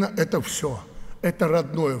Украина – это все, это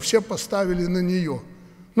родное, все поставили на нее.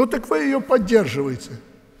 Ну, так вы ее поддерживаете.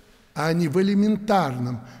 А они в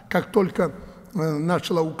элементарном, как только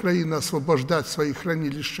начала Украина освобождать свои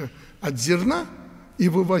хранилища от зерна и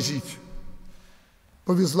вывозить,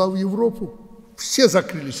 повезла в Европу, все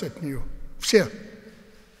закрылись от нее, все.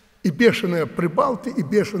 И бешеные прибалты, и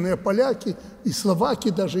бешеные поляки, и словаки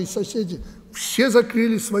даже, и соседи. Все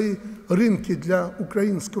закрыли свои рынки для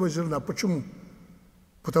украинского зерна. Почему?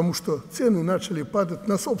 Потому что цены начали падать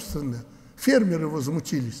на собственные. Фермеры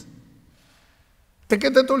возмутились. Так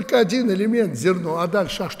это только один элемент – зерно. А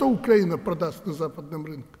дальше, а что Украина продаст на западном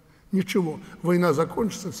рынке? Ничего. Война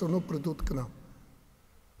закончится, все равно придут к нам.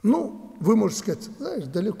 Ну, вы можете сказать, знаешь,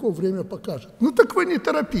 далеко время покажет. Ну так вы не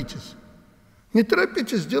торопитесь. Не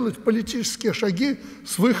торопитесь делать политические шаги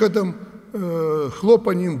с выходом,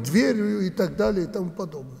 хлопанием дверью и так далее и тому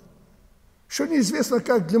подобное. Еще неизвестно,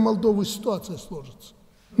 как для Молдовы ситуация сложится.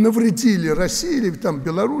 Навредили России или там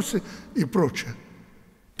Беларуси и прочее.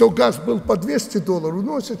 То газ был по $200,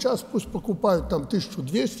 но сейчас пусть покупают, там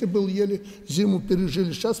 1200 был, еле зиму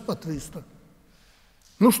пережили, сейчас по 300.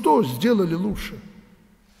 Ну что сделали лучше?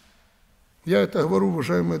 Я это говорю,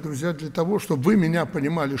 уважаемые друзья, для того, чтобы вы меня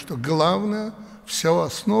понимали, что главное, вся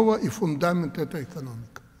основа и фундамент – это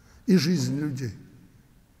экономика и жизнь людей.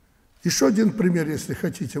 Еще один пример, если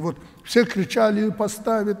хотите. Вот все кричали,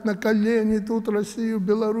 поставить на колени тут Россию,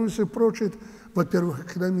 Беларусь и прочее. Во-первых,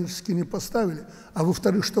 экономически не поставили, а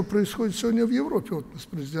во-вторых, что происходит сегодня в Европе. Вот мы с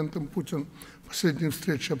президентом Путиным в последней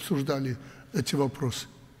встрече обсуждали эти вопросы.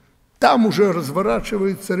 Там уже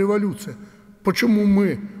разворачивается революция. Почему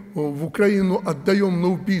мы в Украину отдаем на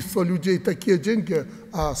убийство людей такие деньги,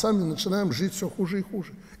 а сами начинаем жить все хуже и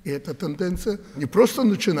хуже? И эта тенденция не просто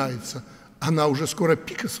начинается, она уже скоро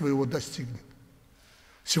пика своего достигнет.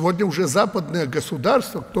 Сегодня уже западное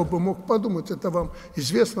государство, кто бы мог подумать, это вам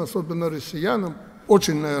известно, особенно россиянам,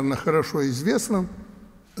 очень, наверное, хорошо известно,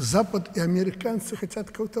 Запад и американцы хотят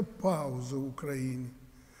какой-то паузы в Украине,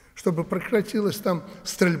 чтобы прекратилась там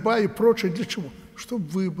стрельба и прочее. Для чего? Чтобы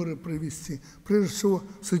выборы провести, прежде всего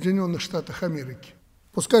в Соединенных Штатах Америки.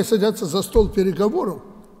 Пускай садятся за стол переговоров,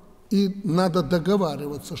 и надо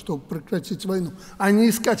договариваться, чтобы прекратить войну, а не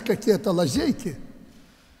искать какие-то лазейки,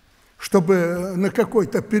 чтобы на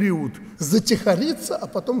какой-то период затихариться, а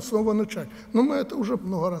потом снова начать. Но мы это уже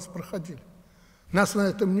много раз проходили. Нас на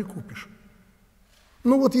этом не купишь.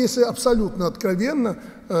 Ну вот если абсолютно откровенно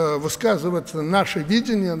высказывать наше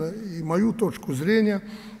видение и мою точку зрения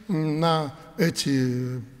на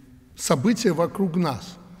эти события вокруг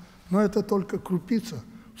нас, но это только крупица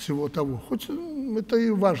всего того, хоть это и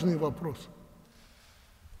важный вопрос.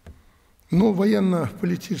 Но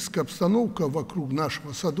военно-политическая обстановка вокруг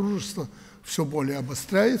нашего содружества все более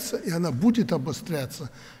обостряется, и она будет обостряться.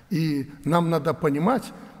 И нам надо понимать,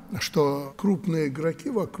 что крупные игроки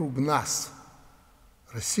вокруг нас,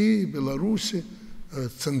 России, Беларуси,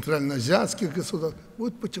 центральноазиатских государств,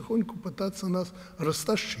 будут потихоньку пытаться нас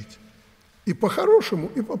растащить. И по-хорошему,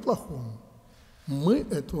 и по-плохому. Мы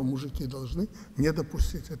этого, мужики, должны не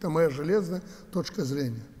допустить. Это моя железная точка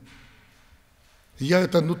зрения. Я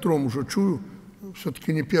это нутром уже чую,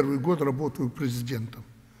 все-таки не первый год работаю президентом.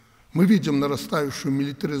 Мы видим нарастающую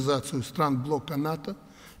милитаризацию стран блока НАТО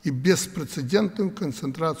и беспрецедентную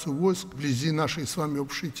концентрацию войск вблизи нашей с вами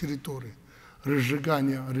общей территории.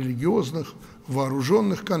 Разжигание религиозных,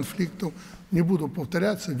 вооруженных конфликтов. Не буду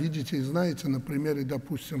повторяться, видите и знаете на примере,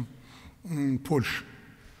 допустим, Польши.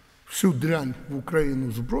 Всю дрянь в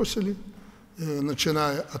Украину сбросили,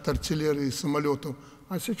 начиная от артиллерии и самолетов,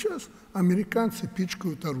 а сейчас американцы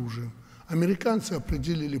пичкают оружием. Американцы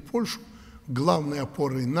определили Польшу главной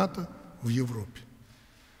опорой НАТО в Европе.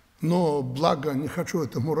 Но благо, не хочу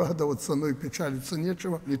этому радоваться, но и печалиться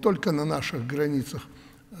нечего. Не только на наших границах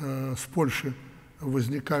с Польшей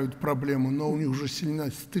возникают проблемы, но у них уже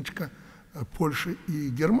сильная стычка Польши и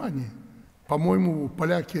Германии. По-моему,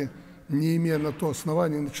 поляки, не имея на то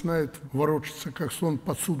основания, начинают ворочаться, как слон в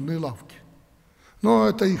подсудной лавке. Но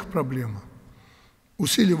это их проблема.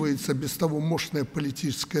 Усиливается без того мощное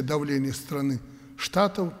политическое давление страны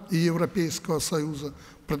Штатов и Европейского Союза,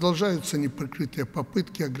 продолжаются неприкрытые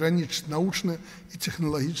попытки ограничить научное и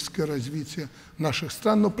технологическое развитие наших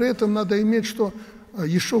стран, но при этом надо иметь, что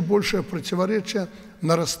еще большее противоречия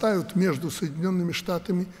нарастают между Соединенными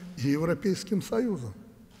Штатами и Европейским Союзом.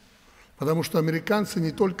 Потому что американцы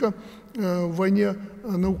не только в войне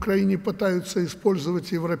на Украине пытаются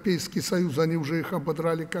использовать Европейский Союз, они уже их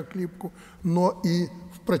ободрали как липку, но и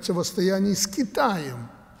в противостоянии с Китаем.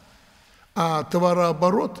 А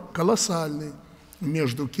товарооборот колоссальный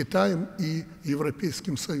между Китаем и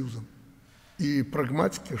Европейским Союзом. И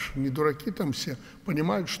прагматики, не дураки там все,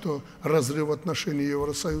 понимают, что разрыв отношений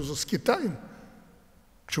Евросоюза с Китаем,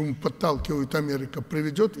 к чему подталкивает Америка,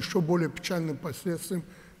 приведет еще более печальным последствиям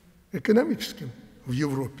экономическим в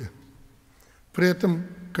Европе. При этом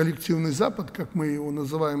коллективный Запад, как мы его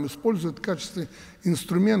называем, использует в качестве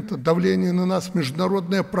инструмента давления на нас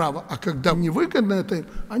международное право. А когда невыгодно это им,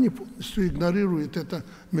 они полностью игнорируют это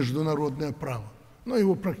международное право. Но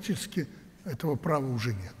его практически, этого права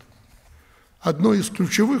уже нет. Одной из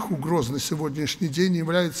ключевых угроз на сегодняшний день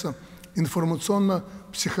является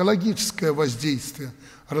информационно-психологическое воздействие,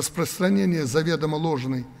 распространение заведомо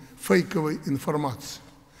ложной, фейковой информации.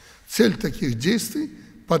 Цель таких действий –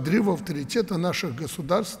 подрыв авторитета наших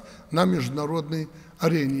государств на международной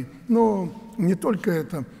арене. Но не только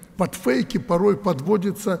это. Под фейки порой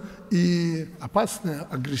подводятся и опасные,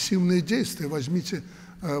 агрессивные действия. Возьмите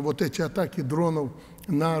вот эти атаки дронов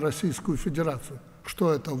на Российскую Федерацию.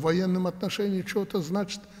 Что это? В военном отношении что-то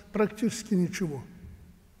значит? Практически ничего.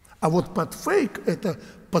 А вот под фейк это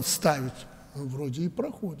подставить вроде и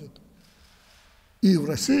проходит. И в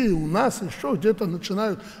России, у нас еще где-то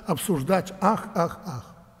начинают обсуждать ах.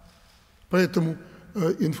 Поэтому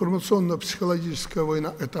информационно-психологическая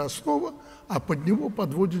война – это основа, а под него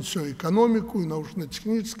подводит все экономику, и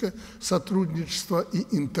научно-техническое сотрудничество, и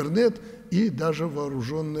интернет, и даже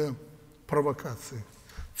вооруженные провокации.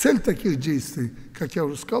 Цель таких действий, как я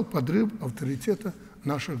уже сказал, подрыв авторитета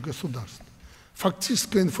наших государств.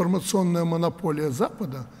 Фактическая информационная монополия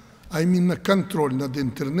Запада, а именно контроль над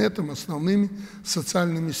интернетом, основными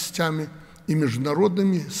социальными сетями и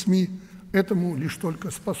международными СМИ, этому лишь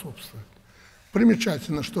только способствует.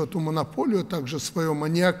 Примечательно, что эту монополию, а также свое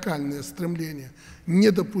маниакальное стремление не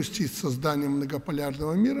допустить создания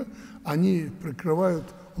многополярного мира, они прикрывают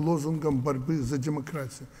лозунгом борьбы за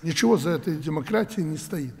демократию. Ничего за этой демократией не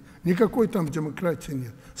стоит. Никакой там демократии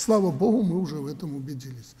нет. Слава Богу, мы уже в этом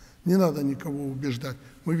убедились. Не надо никого убеждать.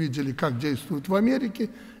 Мы видели, как действуют в Америке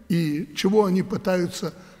и чего они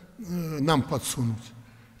пытаются нам подсунуть.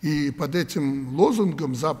 И под этим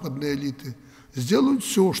лозунгом западные элиты сделают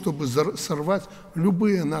все, чтобы сорвать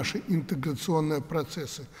любые наши интеграционные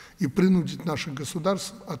процессы и принудить наши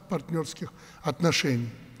государства от партнерских отношений,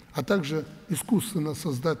 а также искусственно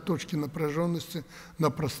создать точки напряженности на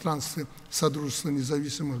пространстве Содружества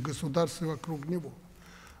независимых государств и вокруг него.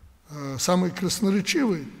 Самый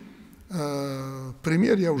красноречивый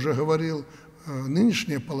пример, я уже говорил,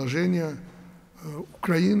 нынешнее положение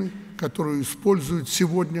Украины, которую используют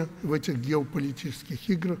сегодня в этих геополитических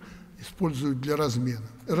играх, используют для размена.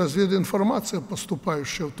 Развединформация,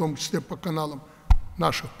 поступающая в том числе по каналам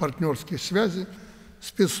наших партнерских связей,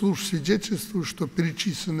 спецслужб свидетельствуют, что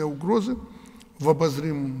перечисленные угрозы в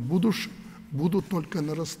обозримом будущем будут только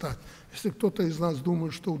нарастать. Если кто-то из нас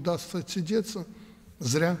думает, что удастся отсидеться,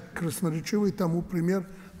 зря. Красноречивый тому пример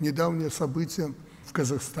недавние события в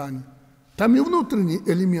Казахстане. Там и внутренний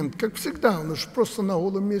элемент, как всегда, он же просто на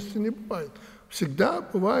голом месте не бывает. Всегда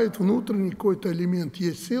бывает внутренний какой-то элемент,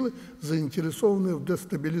 есть силы, заинтересованные в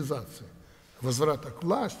дестабилизации, возврата к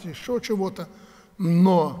власти, еще чего-то.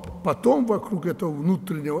 Но потом вокруг этого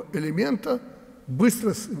внутреннего элемента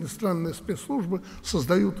быстро иностранные спецслужбы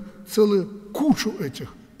создают целую кучу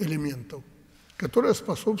этих элементов, которые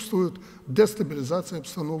способствуют дестабилизации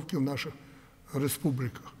обстановки в наших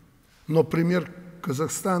республиках. Но пример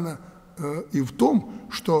Казахстана и в том,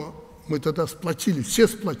 что мы тогда сплотились, все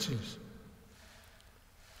сплотились.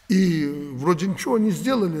 И вроде ничего не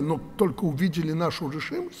сделали, но только увидели нашу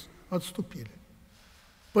решимость, отступили.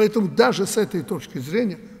 Поэтому даже с этой точки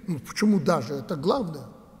зрения, почему даже, это главное,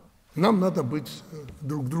 нам надо быть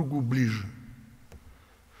друг к другу ближе.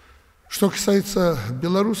 Что касается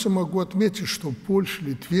Беларуси, могу отметить, что в Польше,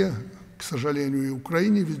 Литве, к сожалению, и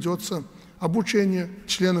Украине ведется обучение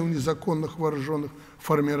членов незаконных вооруженных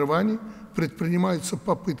формирований, предпринимаются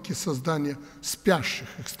попытки создания спящих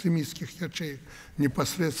экстремистских ячеек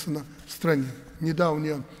непосредственно в стране.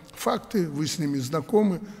 Недавние факты, вы с ними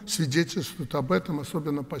знакомы, свидетельствуют об этом,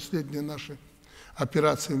 особенно последние наши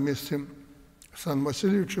операции вместе с Александром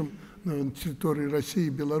Васильевичем на территории России и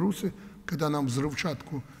Беларуси, когда нам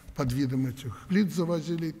взрывчатку под видом этих лиц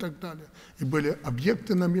завозили и так далее. И были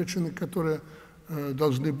объекты намечены, которые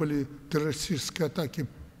должны были террористической атаке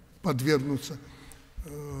подвергнуться.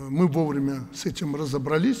 Мы вовремя с этим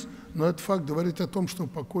разобрались, но этот факт говорит о том, что в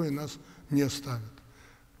покое нас не оставят.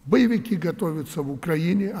 Боевики готовятся в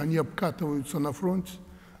Украине, они обкатываются на фронте,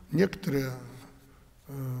 некоторые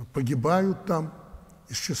погибают там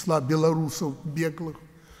из числа белорусов беглых,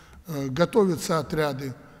 готовятся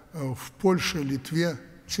отряды в Польше, Литве,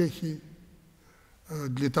 Чехии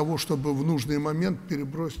для того, чтобы в нужный момент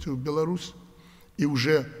перебросить в Беларусь. И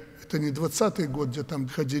уже это не 20-й год, где там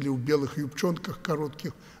ходили в белых юбчонках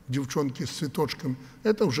коротких, девчонки с цветочками.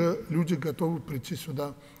 Это уже люди готовы прийти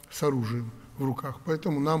сюда с оружием в руках.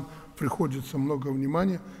 Поэтому нам приходится много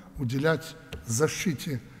внимания уделять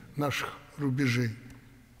защите наших рубежей.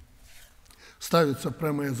 Ставятся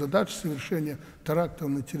прямые задачи совершения терактов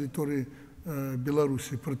на территории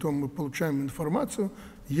Беларуси. Притом мы получаем информацию,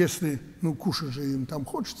 если, кушать же им там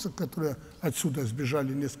хочется, которые отсюда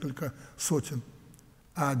сбежали несколько сотен,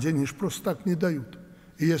 а денег просто так не дают.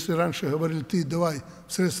 И если раньше говорили, ты давай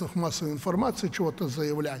в средствах массовой информации чего-то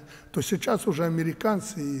заявляй, то сейчас уже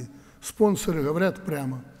американцы и спонсоры говорят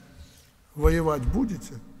прямо, воевать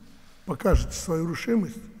будете, покажете свою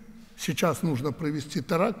решимость, сейчас нужно провести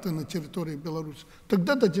теракты на территории Беларуси,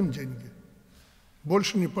 тогда дадим деньги.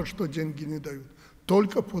 Больше ни по что деньги не дают,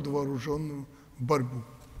 только под вооруженную борьбу.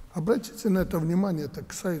 Обратите на это внимание, это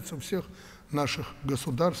касается всех наших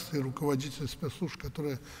государств и руководителей спецслужб,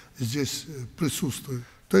 которые здесь присутствуют.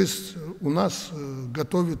 То есть у нас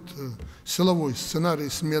готовят силовой сценарий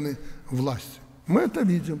смены власти. Мы это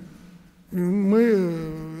видим,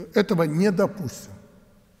 мы этого не допустим.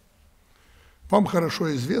 Вам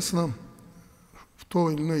хорошо известно, в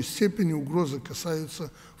той или иной степени угрозы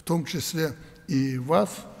касаются в том числе и вас,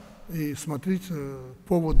 и смотрите,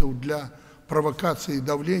 поводов для провокации и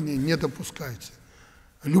давления не допускайте.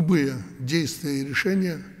 Любые действия и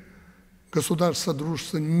решения государства,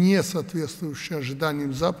 дружества, не соответствующие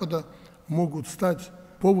ожиданиям Запада, могут стать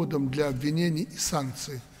поводом для обвинений и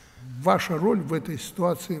санкций. Ваша роль в этой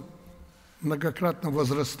ситуации многократно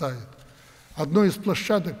возрастает. Одной из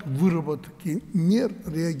площадок выработки мер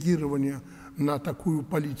реагирования на такую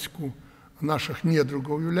политику наших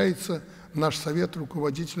недругов является наш Совет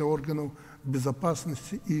руководителей органов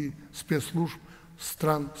безопасности и спецслужб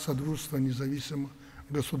стран Содружества независимых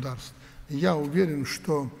государств. Я уверен,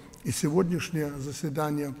 что и сегодняшнее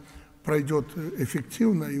заседание пройдет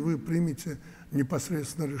эффективно, и вы примете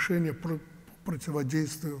непосредственно решение по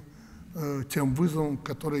противодействию тем вызовам,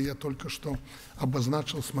 которые я только что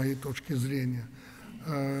обозначил с моей точки зрения.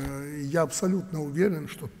 Я абсолютно уверен,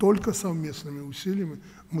 что только совместными усилиями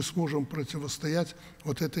мы сможем противостоять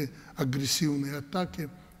вот этой агрессивной атаке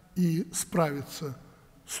и справиться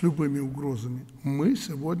с любыми угрозами. Мы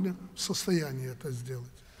сегодня в состоянии это сделать.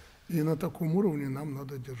 И на таком уровне нам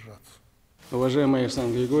надо держаться. Уважаемый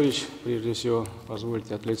Александр Григорьевич, прежде всего,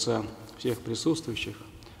 позвольте от лица всех присутствующих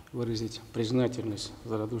выразить признательность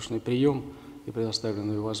за радушный прием и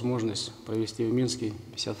предоставленную возможность провести в Минске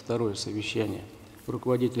 52-е совещание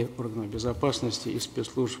руководителей органов безопасности и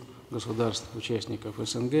спецслужб государств-участников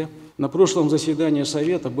СНГ. На прошлом заседании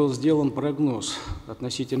Совета был сделан прогноз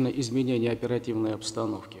относительно изменения оперативной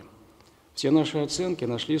обстановки. Все наши оценки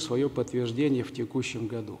нашли свое подтверждение в текущем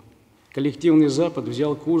году. Коллективный Запад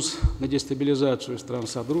взял курс на дестабилизацию стран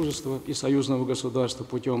Содружества и союзного государства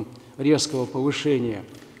путем резкого повышения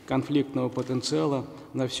конфликтного потенциала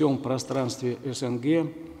на всем пространстве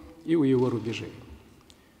СНГ и у его рубежей.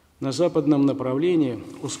 На западном направлении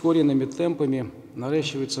ускоренными темпами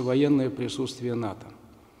наращивается военное присутствие НАТО.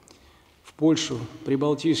 В Польшу,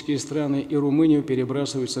 прибалтийские страны и Румынию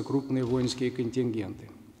перебрасываются крупные воинские контингенты,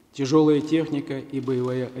 тяжелая техника и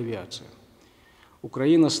боевая авиация.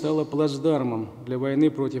 Украина стала плацдармом для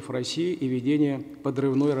войны против России и ведения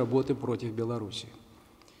подрывной работы против Беларуси.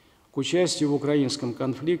 К участию в украинском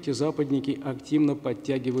конфликте западники активно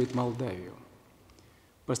подтягивают Молдавию.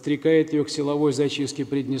 Подстрекает ее к силовой зачистке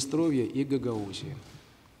Приднестровья и Гагаузии.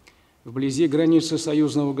 Вблизи границы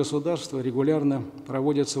союзного государства регулярно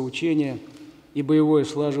проводятся учения и боевое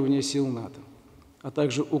слаживание сил НАТО, а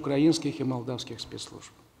также украинских и молдавских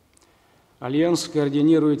спецслужб. Альянс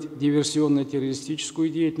координирует диверсионно-террористическую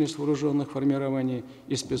деятельность вооруженных формирований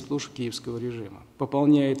и спецслужб киевского режима,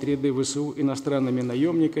 пополняет ряды ВСУ иностранными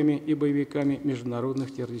наемниками и боевиками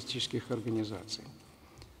международных террористических организаций,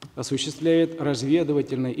 осуществляет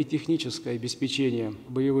разведывательное и техническое обеспечение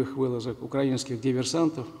боевых вылазок украинских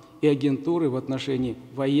диверсантов и агентуры в отношении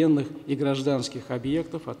военных и гражданских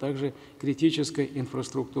объектов, а также критической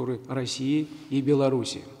инфраструктуры России и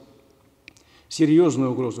Беларуси.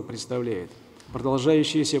 Серьезную угрозу представляет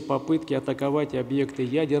продолжающиеся попытки атаковать объекты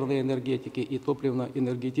ядерной энергетики и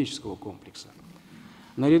топливно-энергетического комплекса.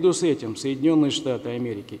 Наряду с этим Соединенные Штаты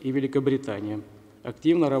Америки и Великобритания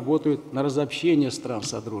активно работают на разобщение стран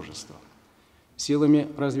Содружества. Силами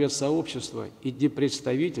разведсообщества и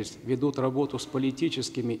диппредставительств ведут работу с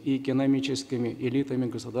политическими и экономическими элитами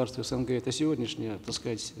государств СНГ. Это сегодняшняя, так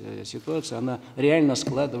сказать, ситуация, она реально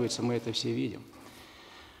складывается, мы это все видим.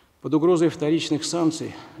 Под угрозой вторичных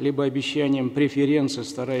санкций, либо обещанием преференций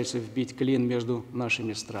старается вбить клин между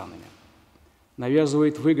нашими странами.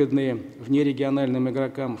 Навязывает выгодные внерегиональным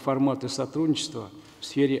игрокам форматы сотрудничества в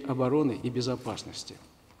сфере обороны и безопасности.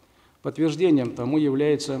 Подтверждением тому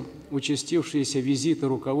являются участившиеся визиты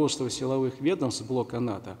руководства силовых ведомств блока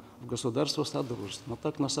НАТО в государства Содружества. Но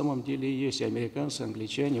так на самом деле и есть. И американцы,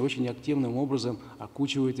 англичане очень активным образом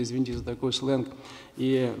окучивают, извините за такой сленг,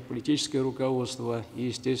 и политическое руководство, и,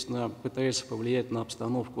 естественно, пытаются повлиять на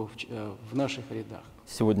обстановку в наших рядах.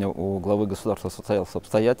 Сегодня у главы государства состоялся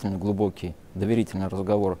обстоятельный, глубокий, доверительный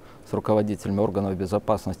разговор с руководителями органов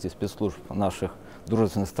безопасности и спецслужб наших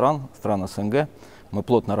дружественных стран, стран СНГ. Мы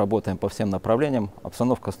плотно работаем по всем направлениям.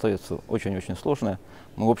 Обстановка остается очень-очень сложная.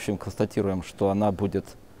 Мы, в общем, констатируем, что она будет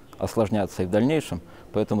осложняться и в дальнейшем.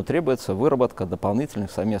 Поэтому требуется выработка дополнительных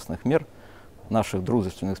совместных мер наших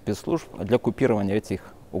дружественных спецслужб для купирования этих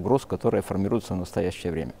угроз, которые формируются в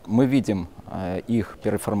настоящее время. Мы видим их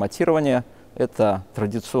переформатирование. Это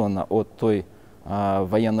традиционно от той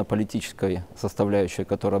военно-политической составляющей,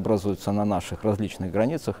 которая образуется на наших различных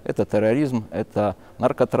границах. Это терроризм, это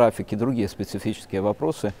наркотрафик и другие специфические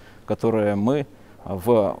вопросы, которые мы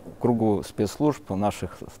в кругу спецслужб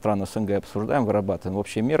наших стран СНГ обсуждаем, вырабатываем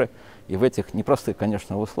общие меры. И в этих непростых,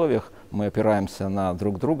 конечно, условиях мы опираемся на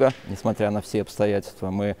друг друга, несмотря на все обстоятельства.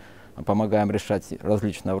 Мы помогаем решать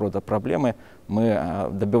различного рода проблемы. Мы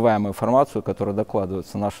добиваем информацию, которая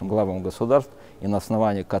докладывается нашим главам государств, и на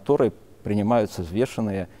основании которой принимаются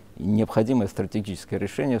взвешенные необходимое стратегическое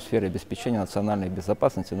решение в сфере обеспечения национальной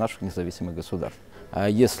безопасности наших независимых государств.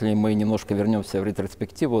 Если мы немножко вернемся в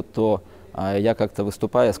ретроспективу, то я как-то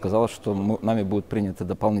выступая сказал, что нами будут приняты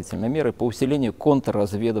дополнительные меры по усилению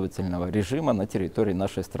контрразведывательного режима на территории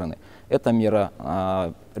нашей страны. Эта мера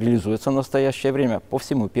реализуется в настоящее время по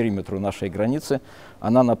всему периметру нашей границы.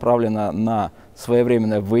 Она направлена на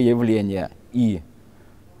своевременное выявление и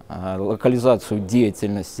локализацию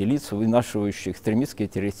деятельности лиц, вынашивающих экстремистские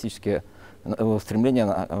террористические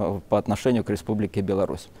стремления по отношению к Республике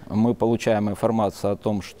Беларусь. Мы получаем информацию о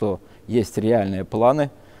том, что есть реальные планы.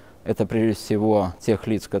 Это прежде всего тех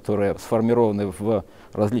лиц, которые сформированы в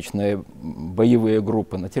различные боевые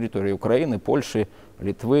группы на территории Украины, Польши,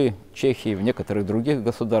 Литвы, Чехии, в некоторых других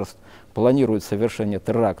государств. Планируют совершение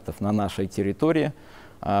терактов на нашей территории.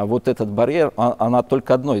 Вот этот барьер, она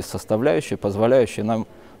только одной из составляющих, позволяющей нам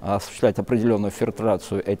осуществлять определенную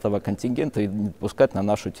фильтрацию этого контингента и не пускать на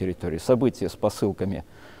нашу территорию. События с посылками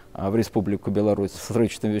в Республику Беларусь с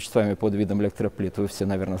взрывчатыми веществами под видом электроплит вы все,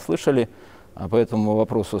 наверное, слышали. По этому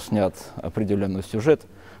вопросу снят определенный сюжет.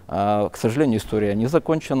 К сожалению, история не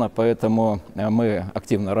закончена, поэтому мы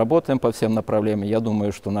активно работаем по всем направлениям. Я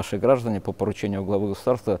думаю, что наши граждане по поручению главы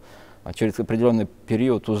государства через определенный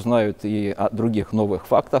период узнают и о других новых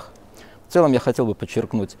фактах. В целом я хотел бы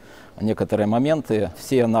подчеркнуть некоторые моменты.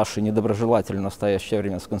 Все наши недоброжелатели в настоящее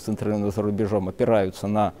время сконцентрированы за рубежом, опираются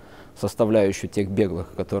на составляющую тех беглых,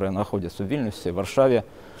 которые находятся в Вильнюсе, в Варшаве.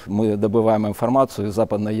 Мы добываем информацию из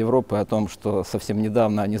Западной Европы о том, что совсем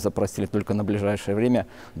недавно они запросили только на ближайшее время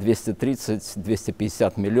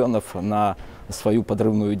 230-250 миллионов на свою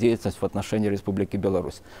подрывную деятельность в отношении Республики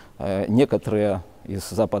Беларусь. Некоторые из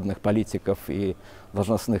западных политиков и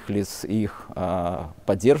должностных лиц их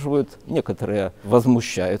поддерживают, некоторые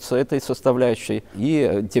возмущаются этой составляющей.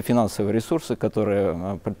 И те финансовые ресурсы,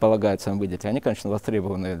 которые предполагается им выделить, они, конечно,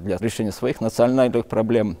 востребованы для решения своих национальных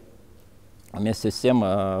проблем. Вместе с тем,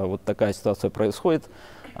 вот такая ситуация происходит.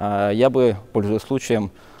 Я бы, пользуясь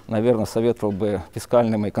случаем, наверное, советовал бы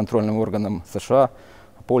фискальным и контрольным органам США,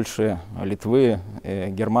 Польши, Литвы,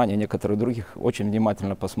 Германии, некоторых других очень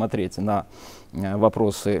внимательно посмотреть на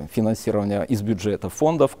вопросы финансирования из бюджета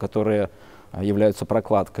фондов, которые являются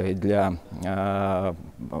прокладкой для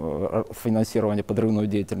финансирования подрывной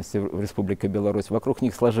деятельности в Республике Беларусь. Вокруг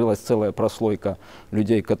них сложилась целая прослойка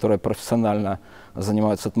людей, которые профессионально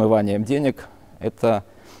занимаются отмыванием денег. Это,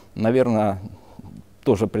 наверное,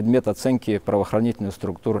 тоже предмет оценки правоохранительных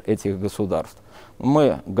структур этих государств.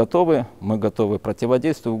 Мы готовы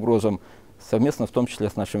противодействовать угрозам совместно, в том числе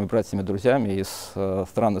с нашими братьями и друзьями из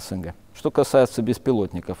стран СНГ. Что касается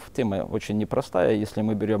беспилотников, тема очень непростая. Если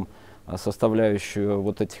мы берем составляющую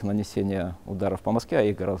вот этих нанесения ударов по Москве, а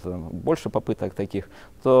их гораздо больше попыток таких,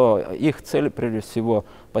 то их цель прежде всего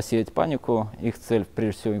посеять панику, их цель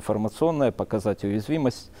прежде всего информационная, показать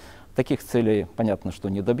уязвимость. Таких целей понятно, что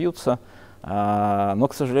не добьются, но,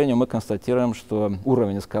 к сожалению, мы констатируем, что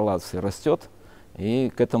уровень эскалации растет,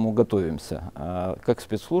 и к этому готовимся. Как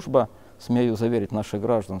спецслужба, смею заверить наших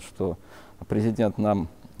граждан, что президент нам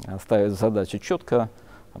ставит задачи четко,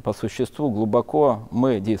 по существу, глубоко.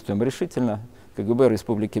 Мы действуем решительно. КГБ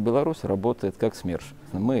Республики Беларусь работает как СМЕРШ.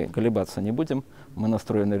 Мы колебаться не будем, мы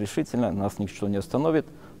настроены решительно, нас ничто не остановит.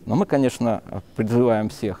 Но мы, конечно, призываем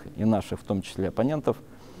всех, и наших, в том числе оппонентов,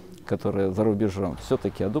 которые за рубежом,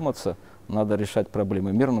 все-таки одуматься, надо решать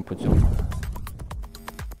проблемы мирным путем.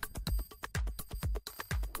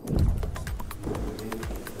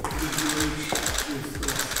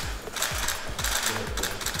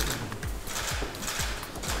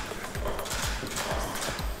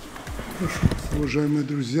 Уважаемые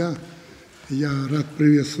друзья, я рад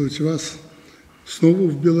приветствовать вас снова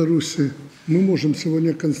в Беларуси. Мы можем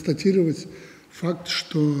сегодня констатировать факт,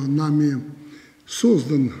 что нами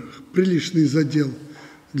создан приличный задел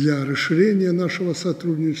для расширения нашего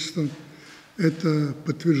сотрудничества. Это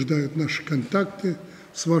подтверждают наши контакты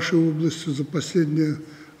с вашей областью за последние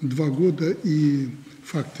 2 года и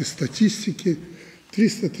факты статистики.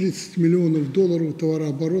 330 миллионов долларов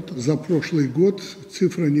товарооборота за прошлый год.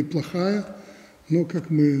 Цифра неплохая, но, как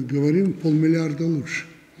мы говорим, 500 миллиарда лучше.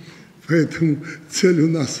 Поэтому цель у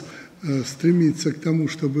нас стремится к тому,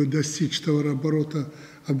 чтобы достичь товарооборота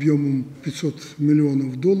объемом 500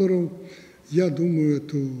 миллионов долларов. Я думаю,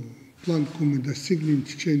 эту планку мы достигнем в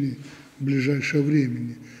течение ближайшего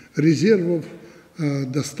времени. Резервов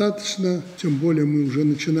достаточно, тем более мы уже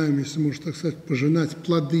начинаем, если можно так сказать, пожинать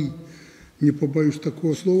плоды, не побоюсь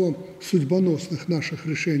такого слова, судьбоносных наших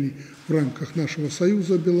решений в рамках нашего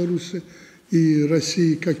союза Беларуси и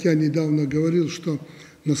России. Как я недавно говорил, что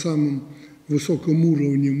на самом высоком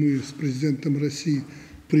уровне мы с президентом России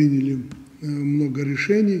приняли много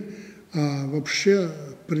решений, а вообще,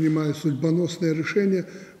 принимая судьбоносные решения,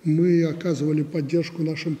 мы оказывали поддержку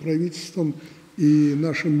нашим правительствам и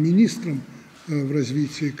нашим министрам в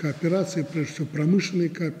развитии кооперации, прежде всего промышленной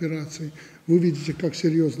кооперации. Вы видите, как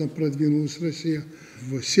серьезно продвинулась Россия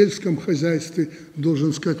в сельском хозяйстве.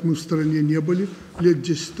 Должен сказать, мы в стране не были лет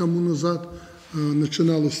 10 тому назад.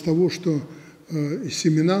 Начиналось с того, что и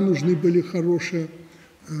семена нужны были хорошие.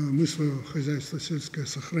 Мы свое хозяйство сельское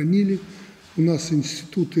сохранили. У нас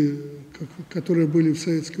институты, которые были в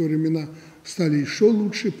советские времена, стали еще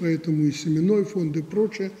лучше, поэтому и семенной фонд, и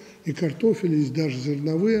прочее, и картофель, и даже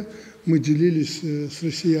зерновые. Мы делились с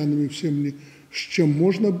россиянами всем, с чем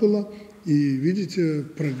можно было. И видите,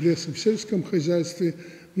 прогресс в сельском хозяйстве.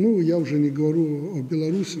 Ну, я уже не говорю о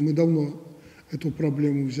Беларуси. Мы давно эту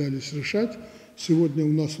проблему взялись решать. Сегодня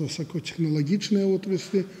у нас высокотехнологичные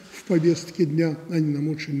отрасли в повестке дня. Они нам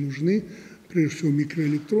очень нужны. Прежде всего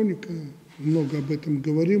микроэлектроника. Много об этом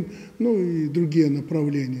говорим. Ну и другие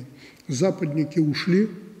направления. Западники ушли.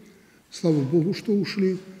 Слава Богу, что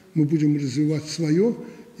ушли. Мы будем развивать свое.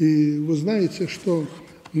 И вы знаете, что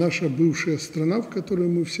наша бывшая страна, в которой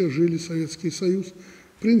мы все жили, Советский Союз,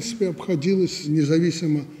 в принципе, обходилась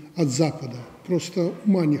независимо от Запада. Просто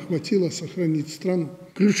ума не хватило сохранить страну.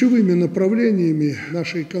 Ключевыми направлениями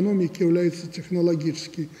нашей экономики являются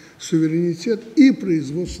технологический суверенитет и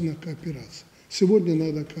производственная кооперация. Сегодня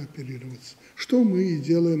надо кооперироваться, что мы и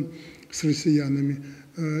делаем с россиянами.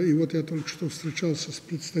 И вот я только что встречался с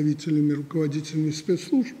представителями, руководителями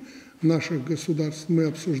спецслужб наших государств. Мы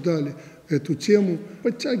обсуждали эту тему.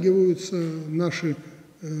 Подтягиваются наши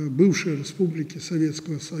бывшие республики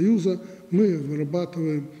Советского Союза. Мы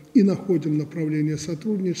вырабатываем и находим направление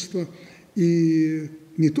сотрудничества. И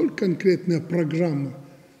не только конкретные программы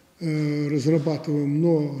разрабатываем,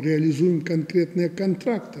 но реализуем конкретные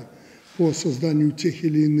контракты по созданию тех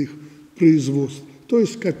или иных производств. То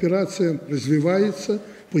есть кооперация развивается,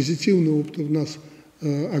 позитивный опыт у нас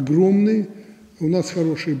огромный, у нас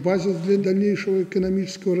хороший базис для дальнейшего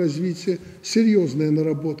экономического развития, серьезные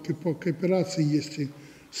наработки по кооперации есть и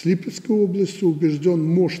с Липецкой областью. Убежден,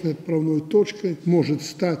 мощной отправной точкой может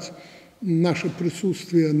стать наше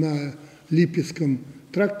присутствие на Липецком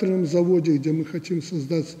тракторном заводе, где мы хотим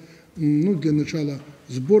создать, для начала,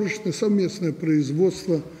 сборочное совместное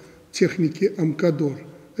производство техники «Амкадор».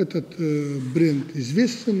 Этот бренд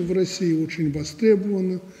известен в России, очень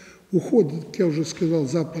востребован. Уход, как я уже сказал,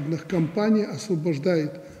 западных компаний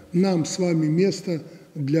освобождает нам с вами место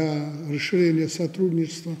для расширения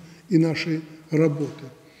сотрудничества и нашей работы.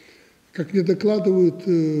 Как мне докладывают,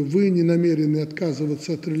 вы не намерены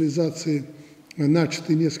отказываться от реализации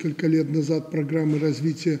начатой несколько лет назад программы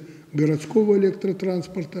развития городского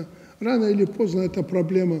электротранспорта. Рано или поздно эта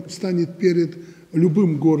проблема станет перед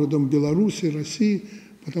любым городом Беларуси, России,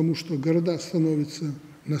 потому что города становятся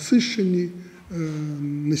насыщеннее,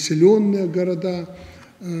 населенные города,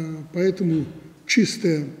 поэтому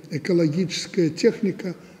чистая экологическая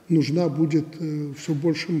техника нужна будет в все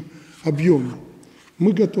большем объеме.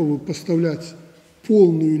 Мы готовы поставлять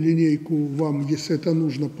полную линейку вам, если это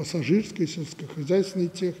нужно, пассажирской, сельскохозяйственной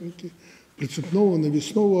техники, прицепного,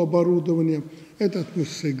 навесного оборудования. Это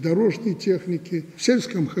относится и к дорожной технике. В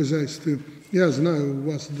сельском хозяйстве, я знаю, у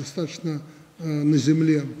вас достаточно на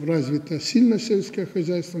земле развито сильно сельское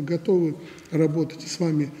хозяйство, готовы работать с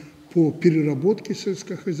вами по переработке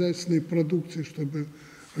сельскохозяйственной продукции, чтобы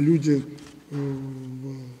люди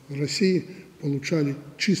в России получали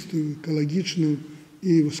чистую, экологичную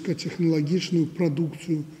и высокотехнологичную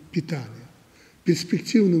продукцию питания.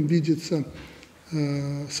 Перспективным видится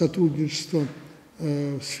сотрудничество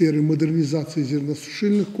в сфере модернизации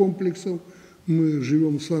зерносушильных комплексов. Мы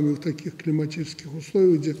живем с вами в таких климатических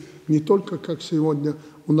условиях, где не только, как сегодня,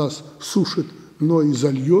 у нас сушит, но и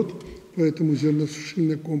зальет, поэтому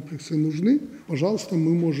зерносушильные комплексы нужны. Пожалуйста,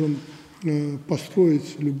 мы можем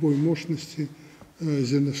построить любой мощности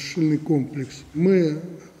зерносушильный комплекс. Мы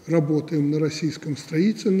работаем на российском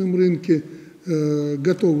строительном рынке,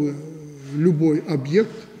 готовы любой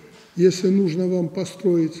объект, если нужно вам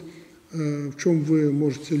построить, в чем вы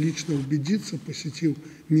можете лично убедиться, посетив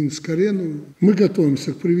Минск-арену. Мы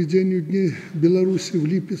готовимся к проведению Дней Беларуси в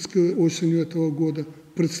Липецке осенью этого года.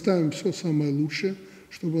 Представим все самое лучшее,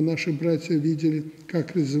 чтобы наши братья видели,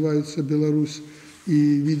 как развивается Беларусь, и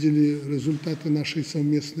видели результаты нашей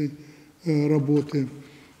совместной работы.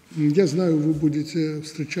 Я знаю, вы будете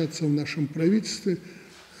встречаться в нашем правительстве.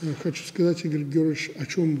 Хочу сказать, Игорь Георгиевич, о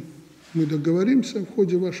чем мы договоримся в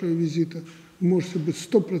ходе вашего визита. Вы можете быть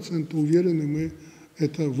 100% уверены, мы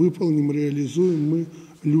это выполним, реализуем. Мы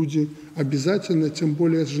люди обязательно, тем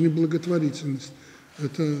более это же не благотворительность.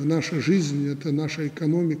 Это наша жизнь, это наша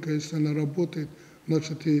экономика. Если она работает,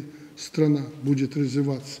 значит и страна будет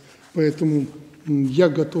развиваться. Поэтому я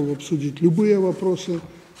готов обсудить любые вопросы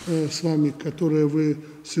с вами, которые вы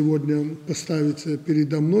сегодня поставите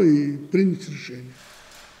передо мной, и принять решение.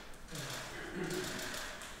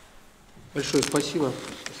 Большое спасибо,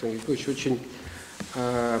 Александр Григорьевич. Очень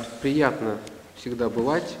приятно всегда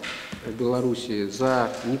бывать в Беларуси. За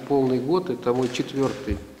неполный год, это мой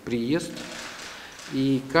 4-й приезд.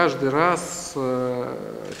 И каждый раз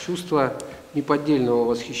чувство неподдельного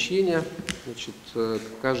восхищения. Значит,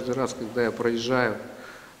 каждый раз, когда я проезжаю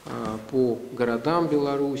по городам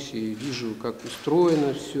Беларуси, вижу, как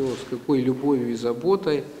устроено все, с какой любовью и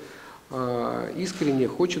заботой, искренне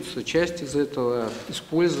хочется часть из этого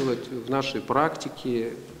использовать в нашей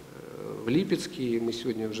практике в Липецке. Мы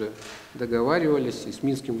сегодня уже договаривались и с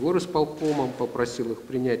Минским горосполкомом, попросил их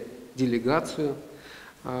принять делегацию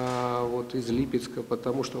из Липецка,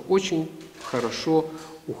 потому что очень хорошо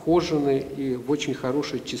ухожены и в очень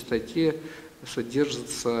хорошей чистоте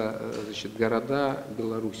содержатся, значит, города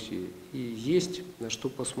Беларуси. И есть на что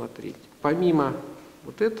посмотреть. Помимо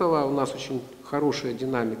вот этого у нас очень хорошая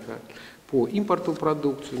динамика по импорту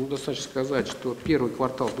продукции. Достаточно сказать, что первый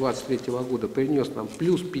квартал 2023 года принес нам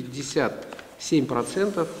плюс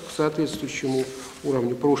 57% к соответствующему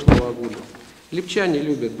уровню прошлого года. Липчане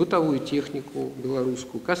любят бытовую технику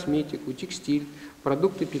белорусскую, косметику, текстиль,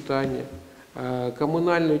 продукты питания,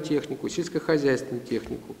 коммунальную технику, сельскохозяйственную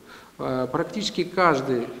технику. Практически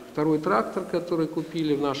каждый второй трактор, который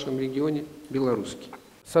купили в нашем регионе, белорусский.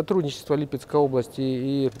 Сотрудничество Липецкой области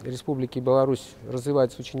и Республики Беларусь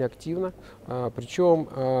развивается очень активно, причем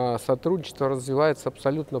сотрудничество развивается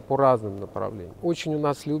абсолютно по разным направлениям. Очень у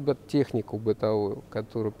нас любят технику бытовую,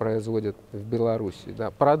 которую производят в Беларуси,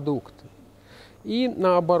 да, продукты. И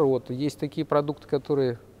наоборот, есть такие продукты,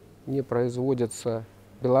 которые не производятся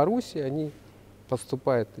в Беларуси, они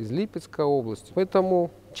поступают из Липецкой области. Поэтому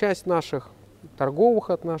часть наших торговых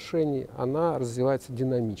отношений, она развивается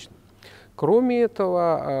динамично. Кроме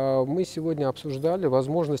этого, мы сегодня обсуждали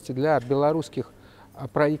возможности для белорусских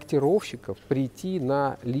проектировщиков прийти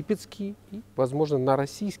на липецкий и, возможно, на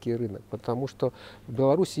российский рынок, потому что в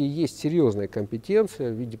Беларуси есть серьезная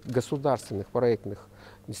компетенция в виде государственных проектных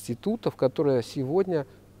институтов, которые сегодня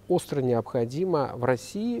остро необходимо в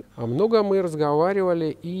России. Много мы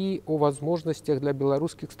разговаривали и о возможностях для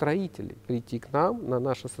белорусских строителей прийти к нам на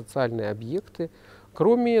наши социальные объекты.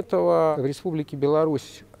 Кроме этого, в Республике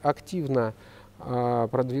Беларусь активно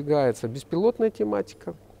продвигается беспилотная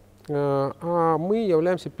тематика, а мы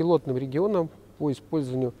являемся пилотным регионом по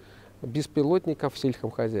использованию беспилотников в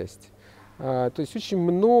сельском хозяйстве. То есть очень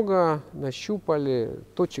много нащупали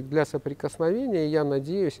точек для соприкосновения, и я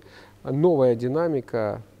надеюсь, новая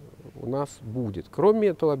динамика у нас будет. Кроме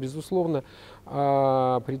этого, безусловно,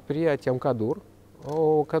 предприятие МКАДОР,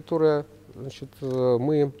 которое, значит,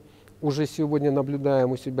 мы уже сегодня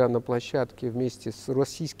наблюдаем у себя на площадке вместе с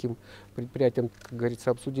российским предприятием, как говорится,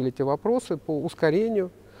 обсудили эти вопросы по ускорению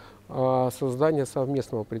создания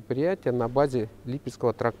совместного предприятия на базе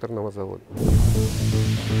Липецкого тракторного завода.